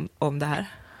pratat om det här?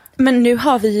 Men nu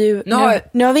har vi ju...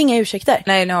 Nu har vi inga ursäkter.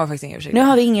 Nej, nu har vi faktiskt inga ursäkter. Nu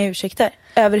har vi inga ursäkter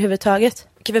överhuvudtaget.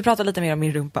 Kan vi prata lite mer om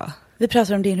min rumpa? Vi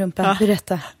pratar om din rumpa. Ja.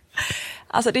 Berätta.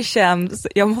 Alltså det känns,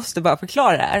 jag måste bara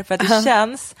förklara det här. För att det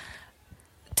känns,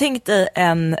 tänk dig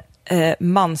en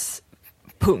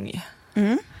manspung.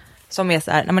 Som är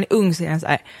så här, när man är ung så är den så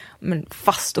här, men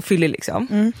fast och fyllig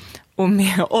liksom. Och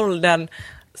med åldern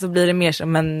så blir det mer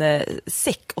som en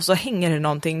säck. Och så hänger det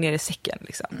någonting ner i säcken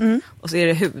liksom. Och så är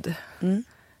det hud.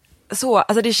 Så,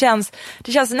 alltså det känns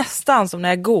nästan som när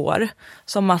jag går,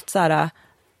 som att så här,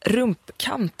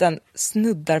 rumpkanten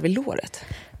snuddar vid låret.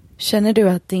 Känner du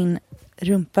att din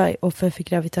rumpa är offer för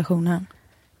gravitationen?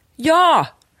 Ja!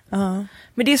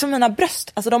 Men det är som mina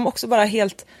bröst. Alltså de är också bara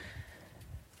helt...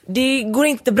 Det går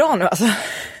inte bra nu alltså.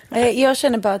 Jag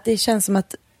känner bara att det känns som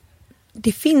att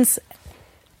det finns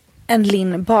en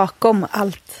lin bakom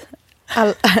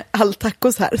all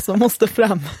tacos här som måste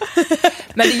fram.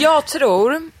 Men det jag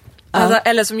tror, alltså,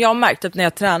 eller som jag har märkt typ när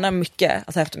jag tränar mycket,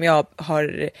 alltså eftersom jag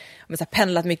har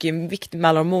pendlat mycket i vikt med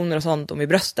alla hormoner och sånt om i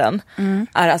brösten,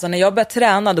 är alltså när jag börjar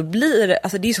träna då blir det,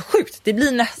 alltså det är så sjukt, det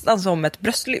blir nästan som ett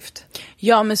bröstlyft.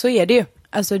 Ja, men så är det ju.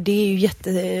 Alltså det är ju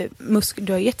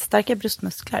du har jättestarka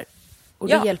bröstmuskler. Och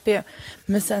det hjälper ju.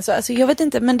 Men sen så, alltså jag vet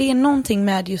inte, men det är någonting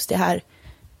med just det här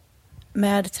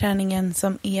med träningen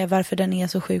som är varför den är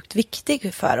så sjukt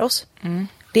viktig för oss.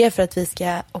 Det är för att vi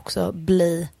ska också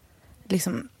bli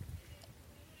liksom,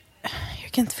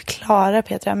 jag kan inte förklara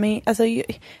Petra, men alltså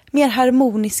mer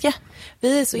harmoniska.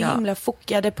 Vi är så himla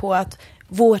fokade på att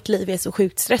vårt liv är så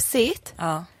sjukt stressigt.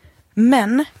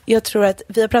 Men jag tror att,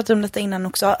 vi har pratat om detta innan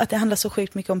också, att det handlar så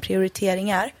sjukt mycket om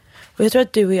prioriteringar. Och jag tror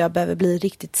att du och jag behöver bli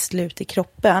riktigt slut i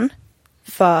kroppen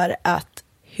för att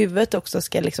huvudet också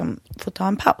ska liksom få ta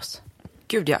en paus.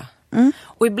 Gud ja.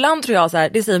 Och ibland tror jag så här,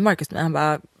 det säger Marcus till mig, han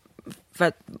bara, för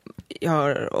att jag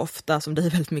har ofta som dig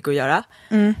väldigt mycket att göra.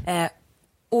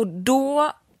 Och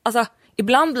då, alltså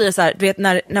ibland blir det så här, du vet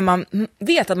när man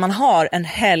vet att man har en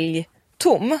helg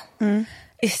tom,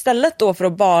 istället då för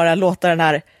att bara låta den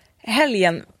här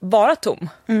helgen vara tom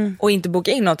och inte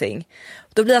boka in någonting,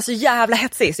 då blir jag så jävla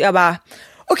hetsig så jag bara,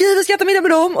 okej, vi ska äta middag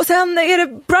med dem och sen är det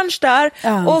brunch där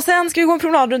och sen ska vi gå en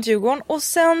promenad runt Djurgården och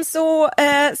sen så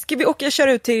ska vi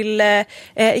köra ut till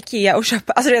Ikea och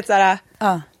köpa, alltså det är så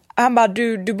här. Han bara,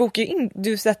 du bokar in,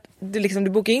 du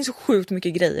bokar in så sjukt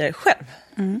mycket grejer själv.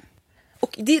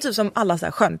 Och det är typ som alla så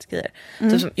här skönhetsgrejer.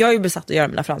 Typ som, jag är ju besatt att göra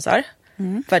mina fransar.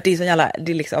 För att det är så jävla,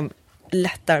 det liksom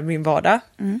lättar min vardag.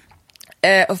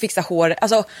 Och fixa hår,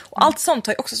 alltså, och allt sånt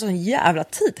tar ju också sån jävla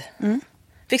tid.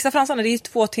 Fixa fransarna, det är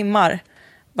 2 timmar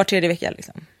var 3:e vecka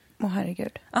liksom.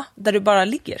 Herregud. Ja, där du bara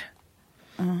ligger.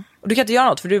 Och du kan inte göra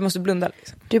något för du måste blunda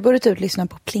liksom. Du borde typ lyssna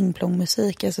på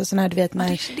pling-plong-musik. Alltså sån här, du vet,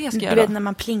 vet när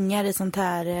man plingar i sånt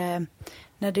här,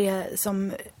 när det är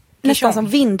som nästan som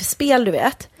vindspel, du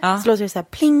vet. Så låter det så här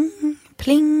pling,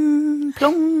 pling,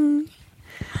 plong.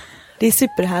 Det är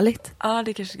superhärligt. Ja,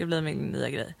 det kanske ska bli min nya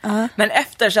grej. Men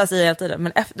efter, så jag säger hela tiden,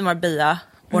 men efter Marbella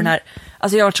och den här,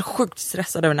 alltså jag har varit så sjukt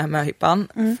stressad över den här möhippan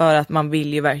för att man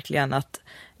vill ju verkligen att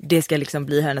det ska liksom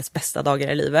bli hennes bästa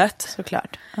dagar i livet.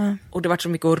 Såklart. Och det har varit så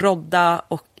mycket att rodda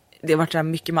och det har varit så här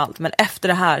mycket med allt. Men efter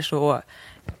det här så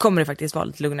kommer det faktiskt vara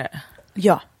lite lugnare.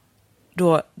 Ja.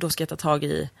 Då ska jag ta tag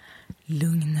i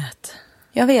lugnet.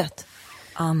 Jag vet.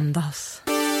 Andas.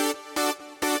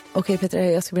 Okej Petra,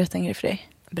 jag ska berätta en grej för dig.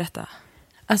 Berätta.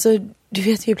 Alltså, du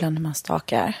vet ju ibland när man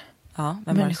stakar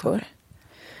människor.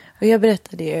 Och jag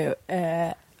berättade ju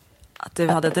att du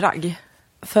hade ett ragg.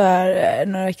 För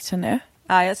några veckor sedan nu.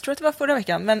 Ja, jag tror att det var förra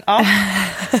veckan, men ja.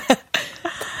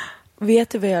 Vet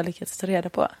du vad jag lyckats ta reda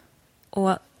på?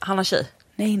 Och han har tjej?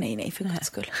 Nej, för guds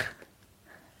skull.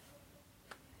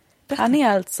 Han är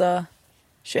alltså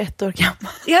 21 år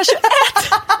gammal. Jag är 21!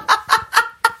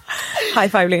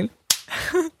 High five, Linn.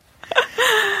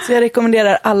 Så jag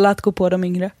rekommenderar alla att gå på de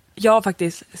yngre. Ja,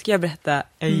 faktiskt. Ska jag berätta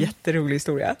en jätterolig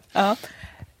historia? Ja.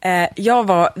 Vi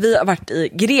har varit i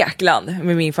Grekland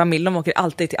med min familj. De åker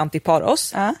alltid till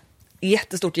Antiparos.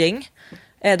 Jättestort gäng.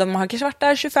 De har kanske varit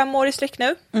där 25 år i sträck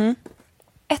nu.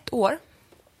 1 år.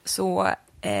 Så,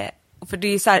 för det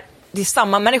är så här, det är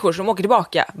samma människor som åker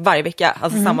tillbaka varje vecka.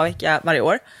 Alltså samma vecka varje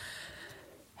år.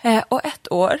 Och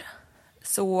 1 år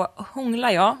så hånglar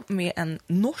jag med en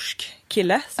norsk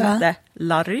kille som hette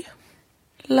Larry.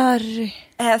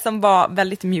 Som var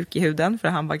väldigt mjuk i huden för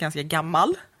han var ganska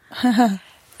gammal.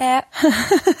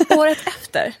 Året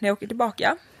efter när jag åker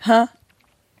tillbaka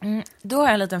då har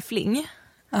jag en liten fling.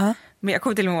 Men jag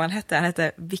kommer till och med vad han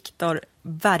hette Viktor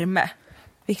Värme.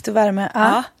 Viktor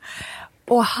Värme,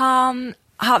 Och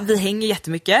vi hänger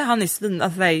jättemycket. Han är svin,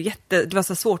 alltså det var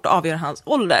så svårt att avgöra hans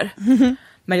ålder.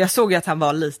 Men jag såg ju att han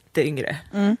var lite yngre.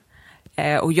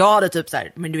 Och jag hade typ så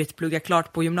här, men du vet, plugga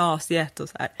klart på gymnasiet och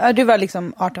så här. Ja, du var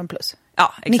liksom 18 plus.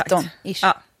 Ja, exakt. 19-ish.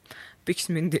 Ja,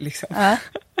 byxmyndig liksom.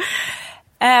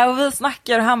 Och vi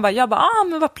snackar och han bara, jag bara,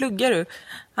 men vad pluggar du?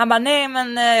 Han bara, nej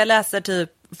men jag läser typ,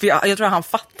 för jag tror han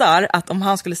fattar att om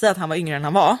han skulle säga att han var yngre än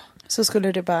han var, så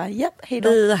skulle du bara, japp, hejdå.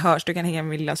 Vi hörs, du kan hänga med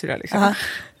min lilla syrra liksom.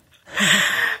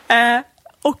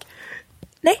 Och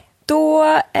nej, då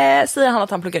säger han att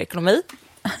han pluggar ekonomi.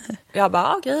 Jag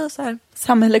bara, okej, så här.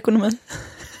 Samhällsekonomi.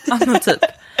 Ja, men typ.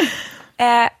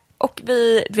 Och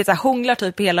vi, du vet, så här, hånglar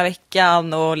typ hela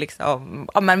veckan och liksom,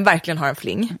 ja men verkligen har en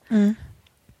fling.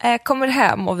 Kommer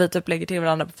hem och vi typ lägger till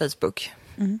varandra på Facebook.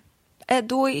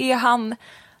 Då är han,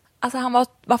 alltså han var,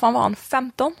 vad fan var han,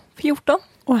 15, 14?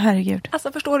 Åh herregud.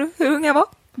 Alltså förstår du hur ung jag var?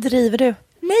 Driver du?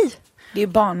 Nej. Det är ju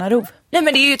barnarov. Nej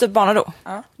men det är ju typ barnarov.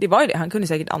 Ja. Det var ju det, han kunde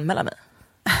säkert anmäla mig.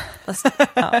 Fast,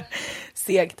 ja.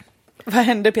 Segt. Vad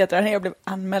hände Petra när jag blev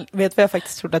anmäld? Vet vad jag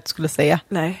faktiskt trodde att du skulle säga?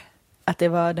 Nej. Att det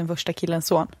var den första killens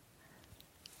son.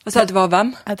 Vad sa du att det var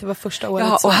vem? Att det var första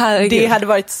årets son. Det hade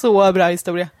varit så bra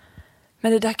historia.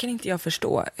 Men det där kan inte jag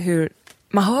förstå. Hur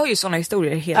man hör ju såna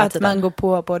historier hela tiden. Att man går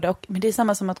på både och. Men det är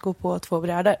samma som att gå på 2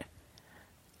 bröder.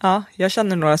 Ja, jag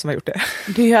känner några som har gjort det.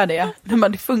 Du gör det, ja. Men bara,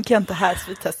 det funkar inte här så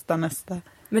vi testar nästa.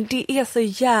 Men det är så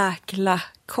jäkla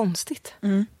konstigt.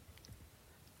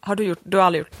 Du har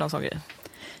aldrig gjort någon sån grej?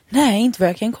 Nej, inte vad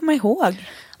jag kan komma ihåg.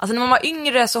 Alltså när man var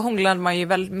yngre så hånglade man ju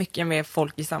väldigt mycket med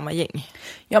folk i samma gäng.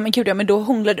 Ja men gud, ja, men då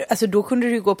hånglade du, alltså då kunde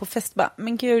du gå på fest bara,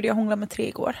 men gud jag hånglade med 3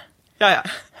 igår. Ja.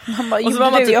 Man bara, och så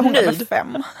var man typ jag hånglade nöjd. med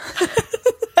 5.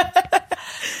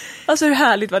 Alltså hur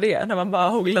härligt var det när man bara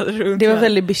hånglade runt? Det var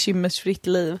väldigt bekymmersfritt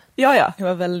liv. Ja. Det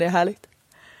var väldigt härligt.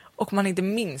 Och man inte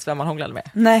minns vem man hånglade med.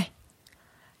 Nej.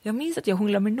 Jag minns att jag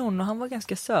hånglade med någon och han var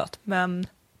ganska söt, men...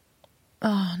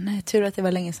 Nej, tur att det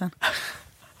var länge sedan.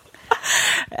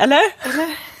 Eller?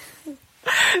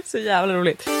 Så jävla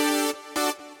roligt.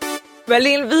 Men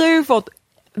Linn, vi har ju fått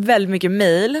väldigt mycket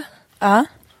mejl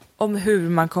om hur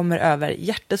man kommer över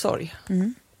hjärtesorg.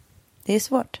 Det är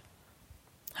svårt.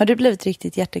 Har du blivit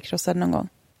riktigt hjärtekrossad någon gång?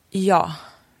 Ja.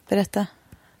 Berätta.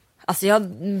 Alltså jag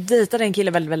dejtade en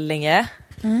kille väldigt, väldigt länge.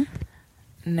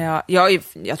 Jag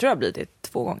tror jag har blivit det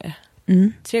 2 gånger.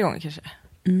 3 gånger kanske.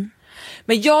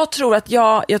 Men jag tror att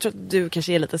jag tror att du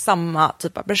kanske är lite samma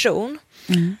typ av person.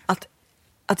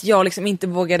 Att jag liksom inte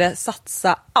vågade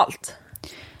satsa allt.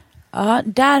 Ja,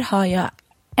 där har jag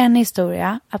en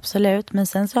historia, absolut. Men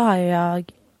sen så har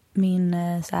jag min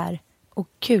så här... Och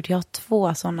gud, jag har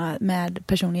 2 sådana med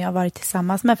personer jag har varit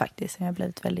tillsammans med faktiskt. Som jag har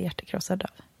blivit väldigt hjärtekrossad av.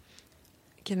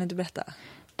 Kan du inte berätta?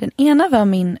 Den ena var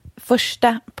min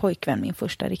första pojkvän, min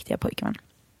första riktiga pojkvän.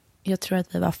 Jag tror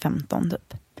att vi var 15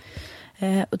 typ.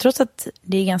 Och trots att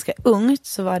det är ganska ungt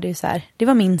så var det ju så här, det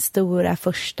var min stora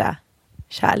första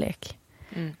kärlek.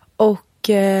 Och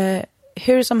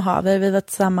hur som haver, vi var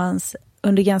tillsammans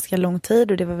under ganska lång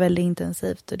tid och det var väldigt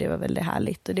intensivt och det var väldigt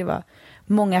härligt. Och det var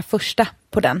många första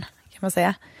på den, kan man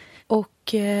säga.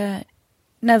 Och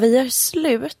när vi är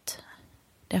slut,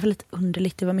 det var lite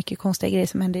underligt, det var mycket konstiga grejer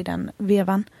som hände i den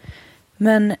vevan.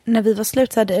 Men när vi var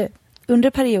slut så hade, under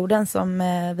perioden som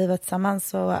vi var tillsammans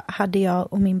så hade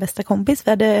jag och min bästa kompis, vi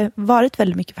hade varit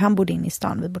väldigt mycket, för han bodde inne i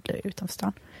stan, vi bodde utanför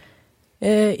stan.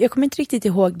 Jag kommer inte riktigt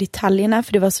ihåg detaljerna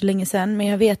för det var så länge sedan, men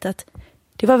jag vet att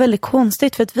det var väldigt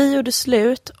konstigt för att vi gjorde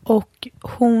slut och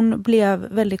hon blev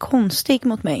väldigt konstig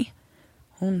mot mig.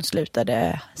 Hon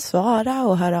slutade svara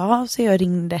och höra av sig. Jag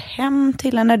ringde hem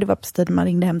till henne. Det var på tiden man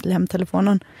ringde hem till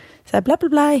hemtelefonen. Så här, bla bla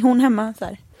bla, är hon hemma? Så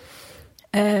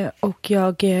här. Och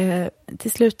jag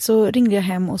till slut så ringde jag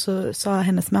hem och så sa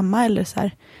hennes mamma eller så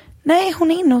här, nej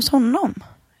hon är inne hos honom.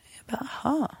 Jag bara,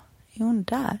 aha, är hon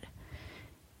där?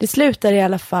 Det slutade i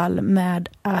alla fall med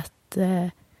att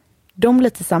de blev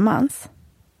tillsammans.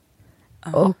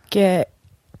 Och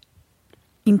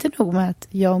inte nog med att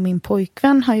jag och min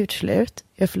pojkvän har gjort slut.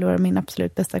 Jag förlorade min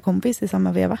absolut bästa kompis i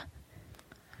samma veva.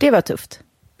 Det var tufft.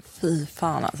 Fy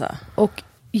fan alltså. Och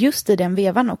just i den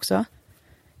vevan också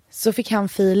så fick han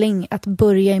feeling att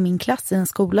börja i min klass i en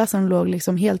skola som låg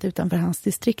liksom helt utanför hans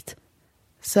distrikt.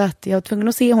 Så att jag var tvungen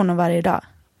att se honom varje dag.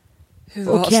 Och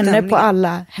henne stämningen på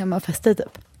alla hemmafester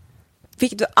typ.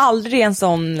 Fick du aldrig en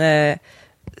sån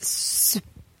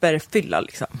superfylla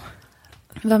liksom?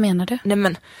 Vad menar du? Nej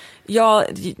men,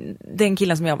 den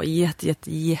killen som jag var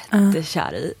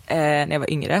jättekär i när jag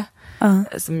var yngre.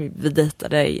 Som vi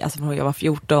dejtade, alltså från jag var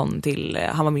 14 till,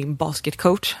 han var min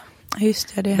basketcoach.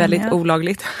 Just det, väldigt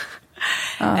olagligt.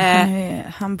 Ja,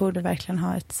 han borde verkligen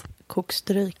ha ett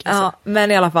kokstryk. Alltså. Ja,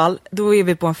 men i alla fall, då är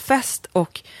vi på en fest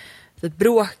och vi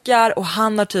bråkar och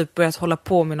han har typ börjat hålla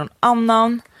på med någon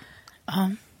annan.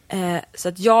 Så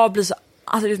att jag blir så,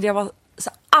 alltså jag var så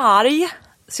arg.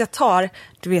 Så jag tar,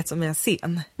 du vet som i en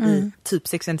scen i typ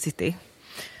Sex and the City.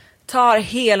 Tar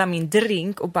hela min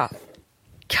drink och bara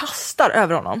kastar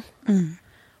över honom.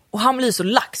 Och han blir så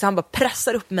lax så han bara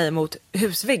pressar upp mig mot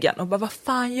husväggen och bara, vad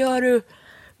fan gör du?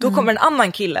 Då kommer en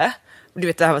annan kille, du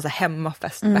vet det här var så här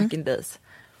hemmafest back in days,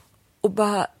 och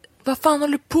bara, vad fan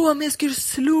håller du på med? Ska du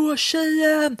slå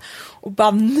tjejen? Och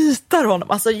bara nitar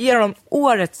honom, alltså ger honom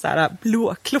årets så här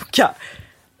blåklocka.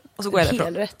 Och så går jag därifrån.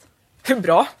 Helt rätt. Hur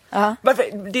bra? Ja.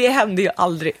 Varför? Det händer ju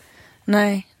aldrig.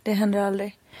 Nej, det händer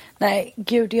aldrig. Nej,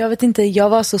 gud, jag vet inte. Jag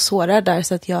var så sårad där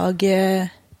så att jag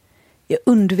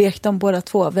undvek dem båda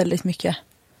två väldigt mycket.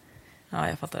 Ja,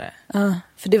 jag fattar det. Ja,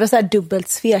 för det var så här dubbelt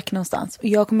svek någonstans. Och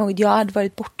jag kommer ihåg att jag hade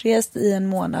varit bortrest i en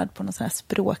månad på någon sån här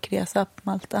språkresa på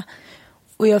Malta.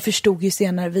 Och jag förstod ju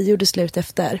senare, vi gjorde slut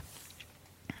efter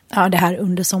det här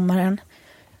under sommaren.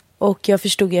 Och jag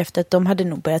förstod ju efter att de hade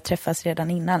nog börjat träffas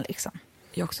redan innan liksom.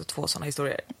 Jag har också 2 sådana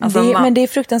historier. Alltså, Men det är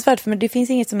fruktansvärt, för det finns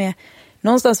inget som är...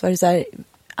 Någonstans var det så här,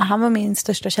 han var min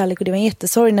största kärlek och det var en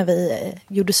jättesorg när vi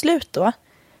gjorde slut då.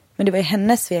 Men det var ju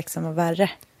hennes svek som var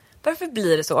värre. Varför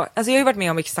blir det så? Alltså jag har ju varit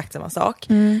med om exakt samma sak.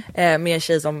 Med en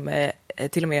tjej som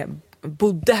till och med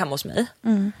bodde hemma hos mig.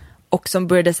 Och som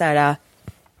började så här...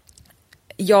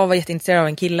 Jag var jätteintresserad av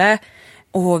en kille.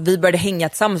 Och vi började hänga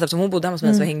tillsammans. Eftersom hon bodde hemma hos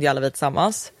mig så hängde ju alla vi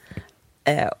tillsammans.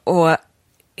 Och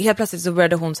helt plötsligt så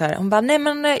började hon så här. Hon bara, nej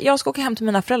men jag ska åka hem till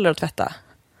mina föräldrar och tvätta.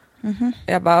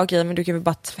 Jag bara, okej, men du kan väl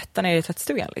bara tvätta ner i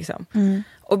tvättstugan liksom.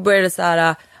 Och började så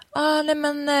här, nej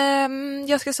men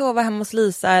jag ska sova hemma hos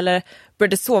Lisa. Eller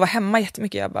började sova hemma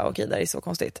jättemycket. Jag bara, okej, det är så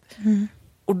konstigt.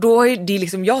 Och då är det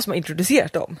liksom jag som har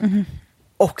introducerat dem.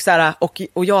 Och, så här,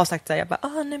 och jag har sagt så här, jag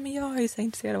bara, nej men jag är så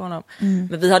intresserad av honom.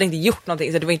 Men vi hade inte gjort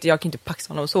någonting, så det var inte, jag kan inte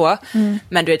paxa honom så.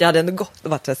 Men du vet, jag hade ändå gått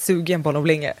och varit så här, sugen på honom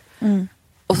länge.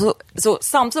 Och så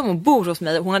samtidigt som hon bor hos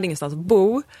mig, hon hade ingenstans att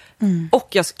bo. Och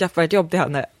jag skaffade ett jobb till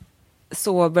henne.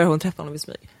 Så började hon träffa honom i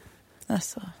smyg.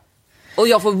 Alltså. Och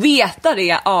jag får veta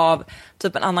det av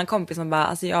typ en annan kompis som bara,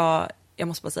 alltså jag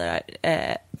måste bara säga det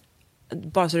här,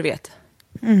 bara så du vet.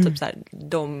 Typ så här,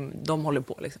 de håller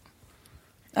på liksom.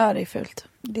 Ja, det är fult.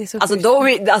 Det är så alltså,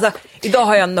 idag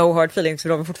har jag no hard feelings för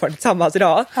de är fortfarande tillsammans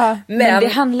idag. Ja, men det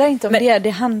handlar inte om det. Det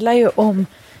handlar ju om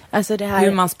alltså det här...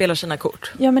 hur man spelar sina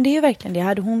kort. Ja, men det är ju verkligen det.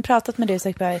 Hade hon pratat med dig och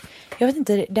sagt bara, jag vet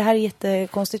inte, det här är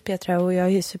jättekonstigt Petra och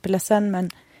jag är superledsen,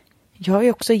 men jag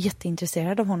är också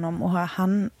jätteintresserad av honom och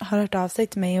han har hört av sig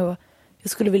till mig och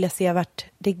jag skulle vilja se vart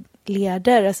det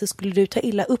leder. Alltså skulle du ta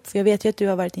illa upp, för jag vet ju att du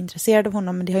har varit intresserad av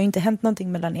honom, men det har ju inte hänt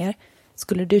någonting mellan er.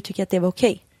 Skulle du tycka att det var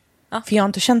okej? Ja. För jag har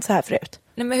inte känt så här förut.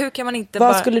 Nej, men hur kan man inte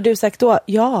Vad skulle du sagt då?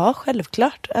 Ja,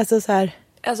 självklart. Alltså så här.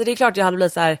 Alltså det är klart jag hade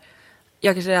blivit så här.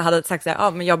 Jag kanske hade sagt så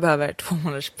här, men jag behöver 2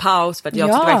 månaders paus för att jag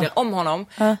tycker verkligen om honom.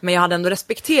 Men jag hade ändå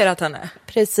respekterat henne.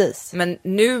 Precis. Men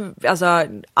nu, alltså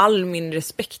all min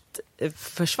respekt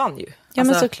försvann ju. Ja,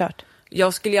 alltså, men såklart.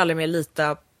 Jag skulle ju aldrig mer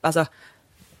lita, alltså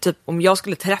typ om jag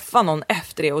skulle träffa någon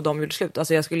efter det och de gjorde slut,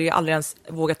 alltså jag skulle ju aldrig ens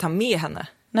våga ta med henne.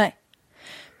 Nej.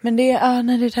 Men det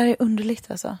där är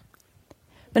underligt alltså.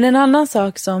 Men en annan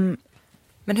sak som...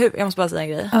 Men hur, jag måste bara säga en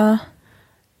grej.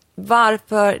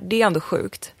 Varför, det är ändå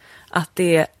sjukt att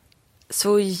det är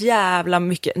så jävla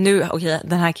mycket. Nu, okej,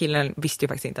 den här killen visste ju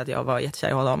faktiskt inte att jag var jättekär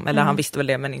i honom. Eller han visste väl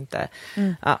det, men inte.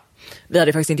 Ja, vi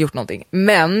hade faktiskt inte gjort någonting.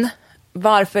 Men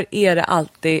varför är det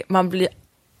alltid, man blir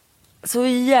så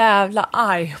jävla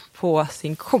arg på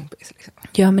sin kompis liksom.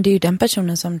 Ja, men det är ju den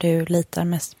personen som du litar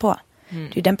mest på. Det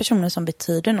är ju den personen som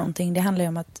betyder någonting. Det handlar ju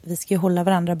om att vi ska hålla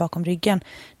varandra bakom ryggen.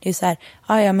 Det är ju så här,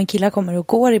 ja men killar kommer och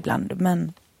går ibland,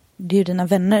 men det är ju dina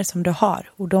vänner som du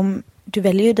har. Och du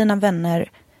väljer ju dina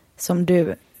vänner som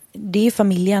det är ju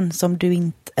familjen som du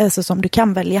inte, alltså som du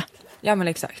kan välja. Ja, men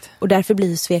exakt. Och därför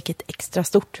blir sveket extra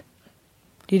stort.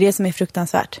 Det är det som är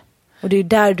fruktansvärt. Och det är ju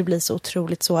där du blir så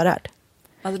otroligt sårad.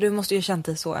 Alltså du måste ju känt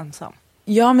dig så ensam.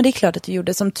 Ja, men det är klart att du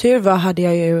gjorde. Som tur var hade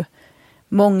jag ju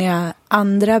många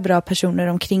andra bra personer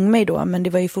omkring mig då. Men det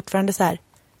var ju fortfarande så här,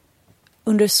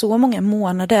 under så många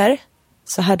månader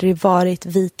så hade det varit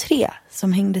vi 3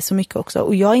 som hängde så mycket också.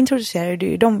 Och jag introducerade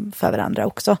ju dem för varandra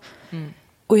också.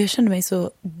 Och jag kände mig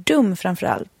så dum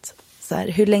framförallt. Så här,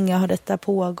 hur länge har detta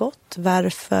pågått?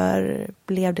 Varför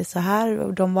blev det så här?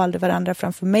 Och de valde varandra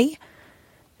framför mig.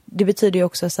 Det betyder ju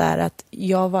också så här att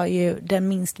jag var ju den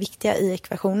minst viktiga i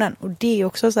ekvationen. Och det är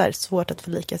också så här svårt att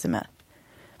förlika sig med.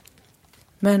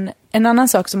 Men en annan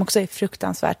sak som också är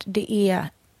fruktansvärt, det är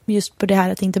just på det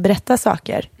här att inte berätta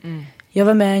saker. Jag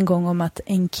var med en gång om att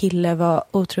en kille var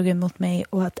otrogen mot mig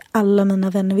och att alla mina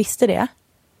vänner visste det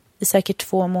i säkert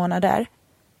 2 månader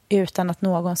utan att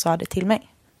någon sa det till mig.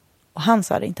 Och han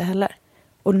sa det inte heller.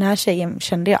 Och den här tjejen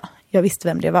kände jag. Jag visste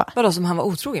vem det var. Vadå, som han var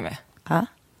otrogen med? Ja.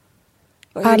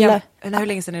 Hur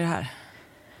länge sedan är det här?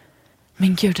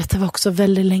 Men gud, detta var också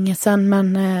väldigt länge sedan.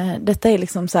 Men detta är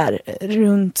liksom så här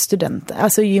runt studenten,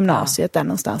 alltså gymnasiet där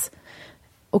någonstans.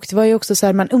 Och det var ju också så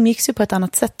här, man umgicks ju på ett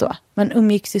annat sätt då. Man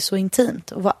umgicks ju så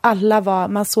intimt. Och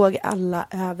man såg alla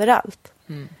överallt.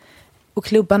 Mm. Och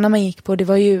klubbarna man gick på, det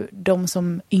var ju de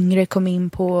som yngre kom in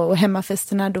på. Och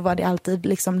hemmafesterna, då var det alltid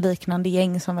liksom liknande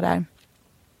gäng som var där.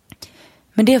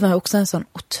 Men det var också en sån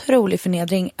otrolig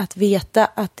förnedring att veta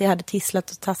att det hade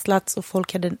tisslat och tasslats. Och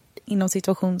folk hade inom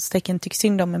situationstecken tyckt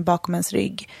synd om en bakom ens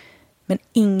rygg. Men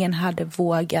ingen hade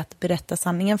vågat berätta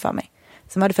sanningen för mig.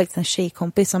 Sen var det faktiskt en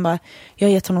tjejkompis som bara, jag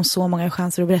har gett honom så många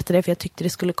chanser att berätta det för jag tyckte det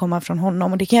skulle komma från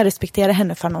honom. Och det kan jag respektera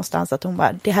henne för någonstans, att hon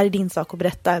bara, det här är din sak att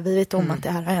berätta, vi vet om att det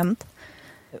här har hänt.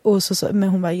 Och men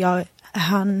hon bara,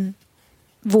 han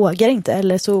vågar inte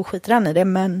eller så skiter han i det,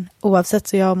 men oavsett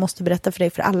så jag måste berätta för dig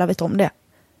för alla vet om det.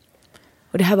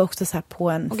 Och det här var också så här på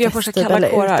en fest eller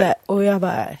ute, och jag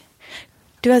bara,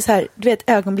 det var så här, du vet,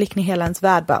 ögonblick när hela ens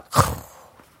värld bara.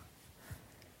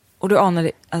 Och du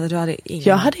anade, alltså du hade ingen...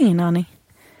 Jag hade ingen aning.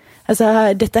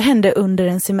 Alltså detta hände under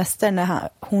en semester när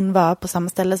hon var på samma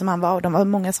ställe som han var. Och de var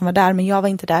många som var där, men jag var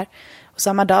inte där. Och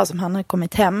samma dag som han hade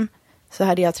kommit hem så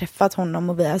hade jag träffat honom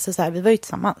och vi var ju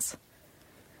tillsammans.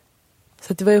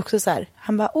 Så det var ju också så här,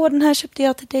 han bara, den här köpte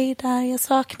jag till dig där, jag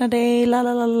saknar dig,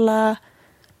 lalalala.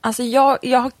 Alltså jag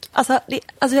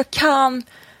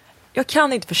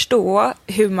kan inte förstå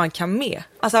hur man kan med.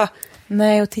 Alltså...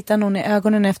 Nej, och titta någon i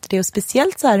ögonen efter det. Och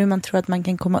speciellt så här hur man tror att man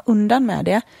kan komma undan med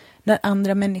det. När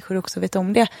andra människor också vet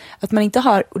om det. Att man inte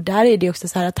har, och där är det också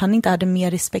så här att han inte hade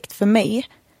mer respekt för mig.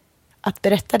 Att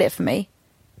berätta det för mig.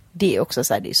 Det är också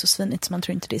så här, det är så svinigt så man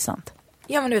tror inte det är sant.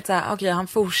 Ja, men du vet så här, okej, han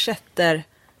fortsätter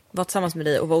vara tillsammans med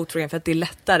dig och vara otrogen för att det är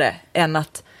lättare än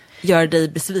att göra dig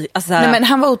besviken. Alltså, nej, men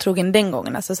han var otrogen den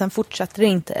gången, alltså sen fortsatte det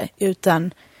inte,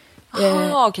 utan...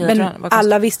 Okay, men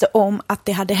alla visste om att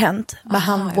det hade hänt, men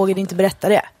han vågade inte berätta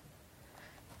det.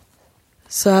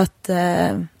 Så att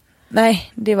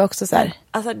nej, det var också så här.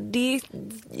 Alltså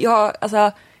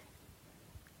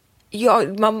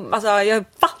jag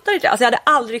fattar inte. Alltså jag hade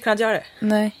aldrig kunnat göra det.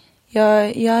 Nej,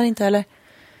 jag hade inte heller.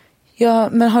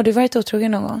 Men har du varit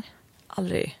otrogen någon gång?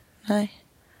 Aldrig. Nej.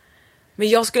 Men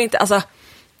jag skulle inte, alltså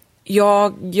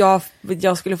jag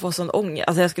skulle få sån ångest.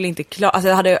 Alltså jag skulle inte klara, alltså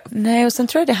jag hade... Nej, och sen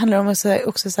tror jag det handlar om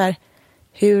också så här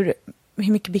hur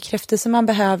mycket bekräftelse man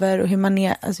behöver och hur man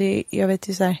är, alltså jag vet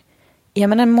ju så här, är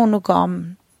man en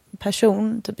monogam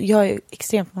person, typ, jag är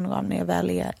extremt monogam när jag väl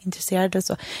är intresserad och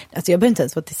så. Alltså jag behöver inte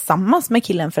ens vara tillsammans med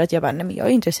killen för att jag bara, nej men jag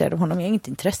är intresserad av honom, jag har inget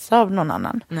intresse av någon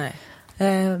annan. Nej.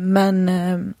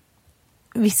 Men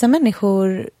vissa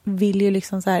människor vill ju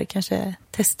liksom så här kanske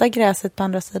testa gräset på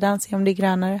andra sidan, se om det är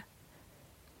grönare.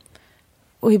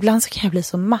 Och ibland så kan jag bli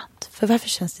så matt. För varför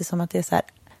känns det som att det är så här...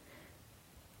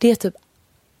 Det är typ...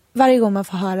 Varje gång man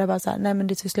får höra bara så här... Nej men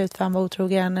det är till slut för han var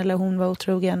otrogen. Eller hon var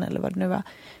otrogen. Eller vad det nu var.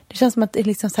 Det känns som att det är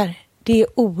liksom så här... Det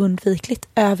är oundvikligt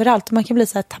överallt. Och man kan bli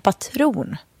så här tappa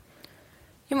tron.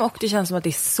 Ja, men och det känns som att det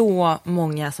är så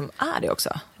många som är det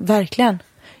också. Verkligen.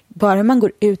 Bara man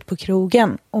går ut på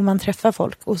krogen och man träffar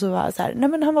folk. Och så var så här... Nej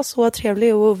men han var så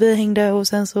trevlig. Och vi hängde och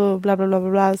sen så bla bla bla bla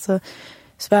bla.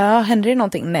 Så hände det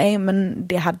någonting? Nej, men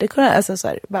det hade kunnat, alltså så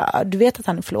här, bara, du vet att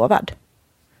han är förlovad.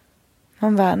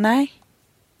 Man bara, nej.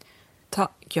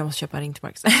 Jag måste köpa en ring till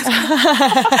Marcus.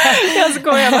 Jag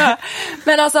skojar bara.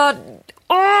 Men alltså,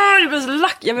 jag blir så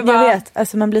lack. Jag vet,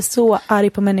 alltså man blir så arg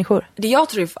på människor. Det jag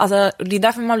tror, alltså, det är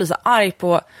därför man blir så arg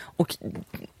på, och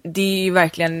det är ju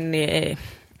verkligen,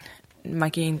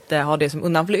 man kan ju inte ha det som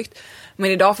undanflykt.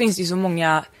 Men idag finns det ju så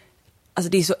många,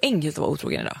 alltså det är så enkelt att vara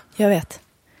otrogen idag. Jag vet.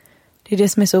 Det är det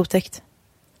som är så otäckt.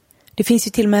 Det finns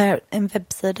ju till och med en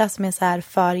webbsida som är så här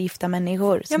för gifta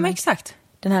människor. Ja, men exakt.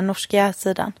 Den här norska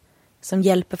sidan som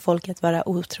hjälper folk att vara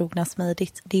otrogna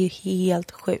smidigt. Det är ju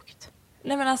helt sjukt.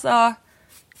 Nej, men alltså...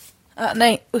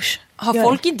 nej, usch. Har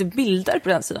folk inte bilder på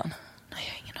den sidan? Nej,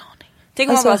 jag har ingen aning. Tänk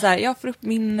om man bara så här, jag får upp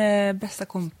min bästa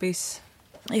kompis.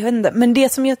 Jag vet inte, men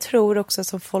det som jag tror också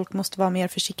som folk måste vara mer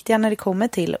försiktiga när det kommer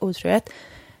till otrohet,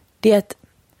 det är att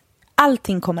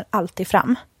allting kommer alltid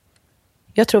fram.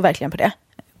 Jag tror verkligen på det.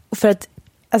 Och för att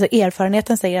alltså,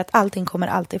 erfarenheten säger att allting kommer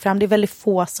alltid fram. Det är väldigt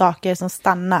få saker som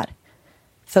stannar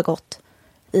för gott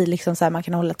i liksom så här man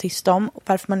kan hålla tyst om.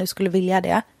 Varför man nu skulle vilja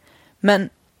det. Men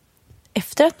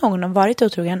efter att någon har varit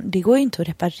otrogen, det går ju inte att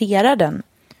reparera den.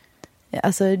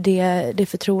 Alltså det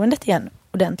förtroendet igen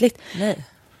ordentligt. Nej.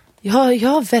 Jag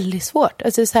har väldigt svårt.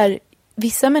 Alltså så här,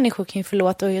 vissa människor kan ju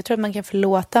förlåta och jag tror att man kan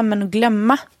förlåta, men att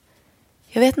glömma.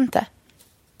 Jag vet inte.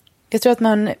 Jag tror att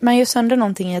man gör sönder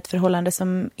någonting i ett förhållande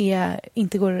som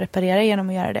inte går att reparera genom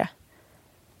att göra det.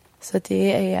 Så att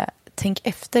det är, tänk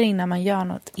efter innan man gör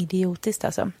något idiotiskt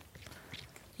alltså.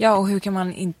 Ja, och hur kan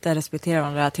man inte respektera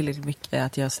varandra tillräckligt mycket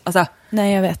att jag... Alltså...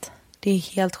 Nej, jag vet. Det är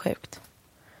helt sjukt.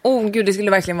 Gud, det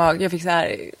skulle verkligen vara... Jag fick så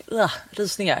här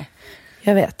rysningar.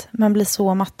 Jag vet. Man blir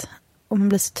så matt. Och man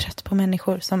blir så trött på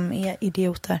människor som är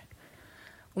idioter.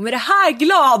 Och med det här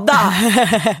glada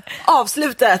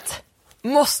avslutet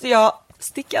måste jag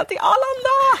sticka till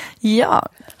Arlanda. Ja.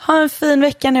 Ha en fin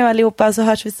vecka nu allihopa, så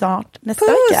hörs vi snart nästa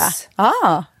vecka.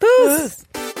 Puss!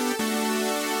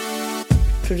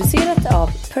 Producerat av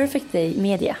Perfect Day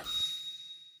Media.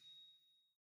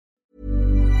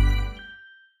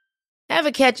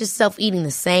 Ever catch yourself eating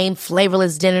the same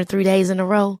flavorless dinner 3 days in a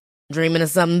row? Dreaming of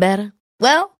something better?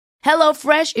 Well,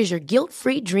 HelloFresh is your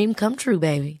guilt-free dream come true,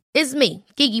 baby. It's me,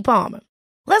 Keke Palmer.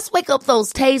 Let's wake up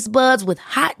those taste buds with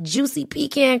hot, juicy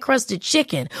pecan-crusted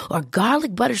chicken or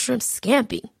garlic butter shrimp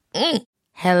scampi.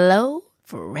 Hello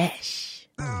Fresh.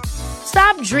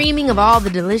 Stop dreaming of all the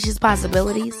delicious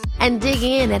possibilities and dig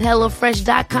in at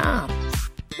HelloFresh.com.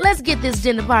 Let's get this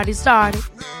dinner party started.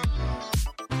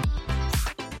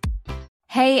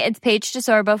 Hey, it's Paige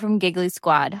DeSorbo from Giggly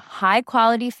Squad. High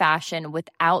quality fashion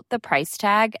without the price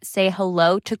tag. Say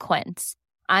hello to Quince.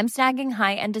 I'm snagging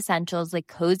high-end essentials like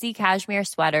cozy cashmere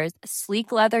sweaters,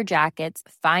 sleek leather jackets,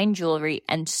 fine jewelry,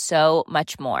 and so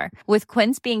much more. With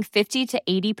Quince being 50 to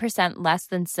 80% less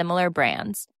than similar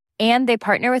brands. And they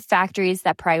partner with factories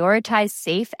that prioritize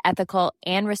safe, ethical,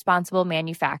 and responsible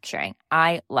manufacturing.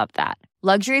 I love that.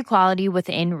 Luxury quality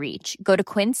within reach. Go to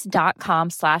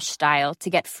quince.com/style to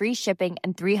get free shipping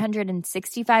and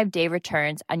 365-day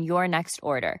returns on your next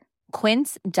order.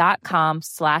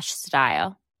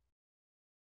 Quince.com/style.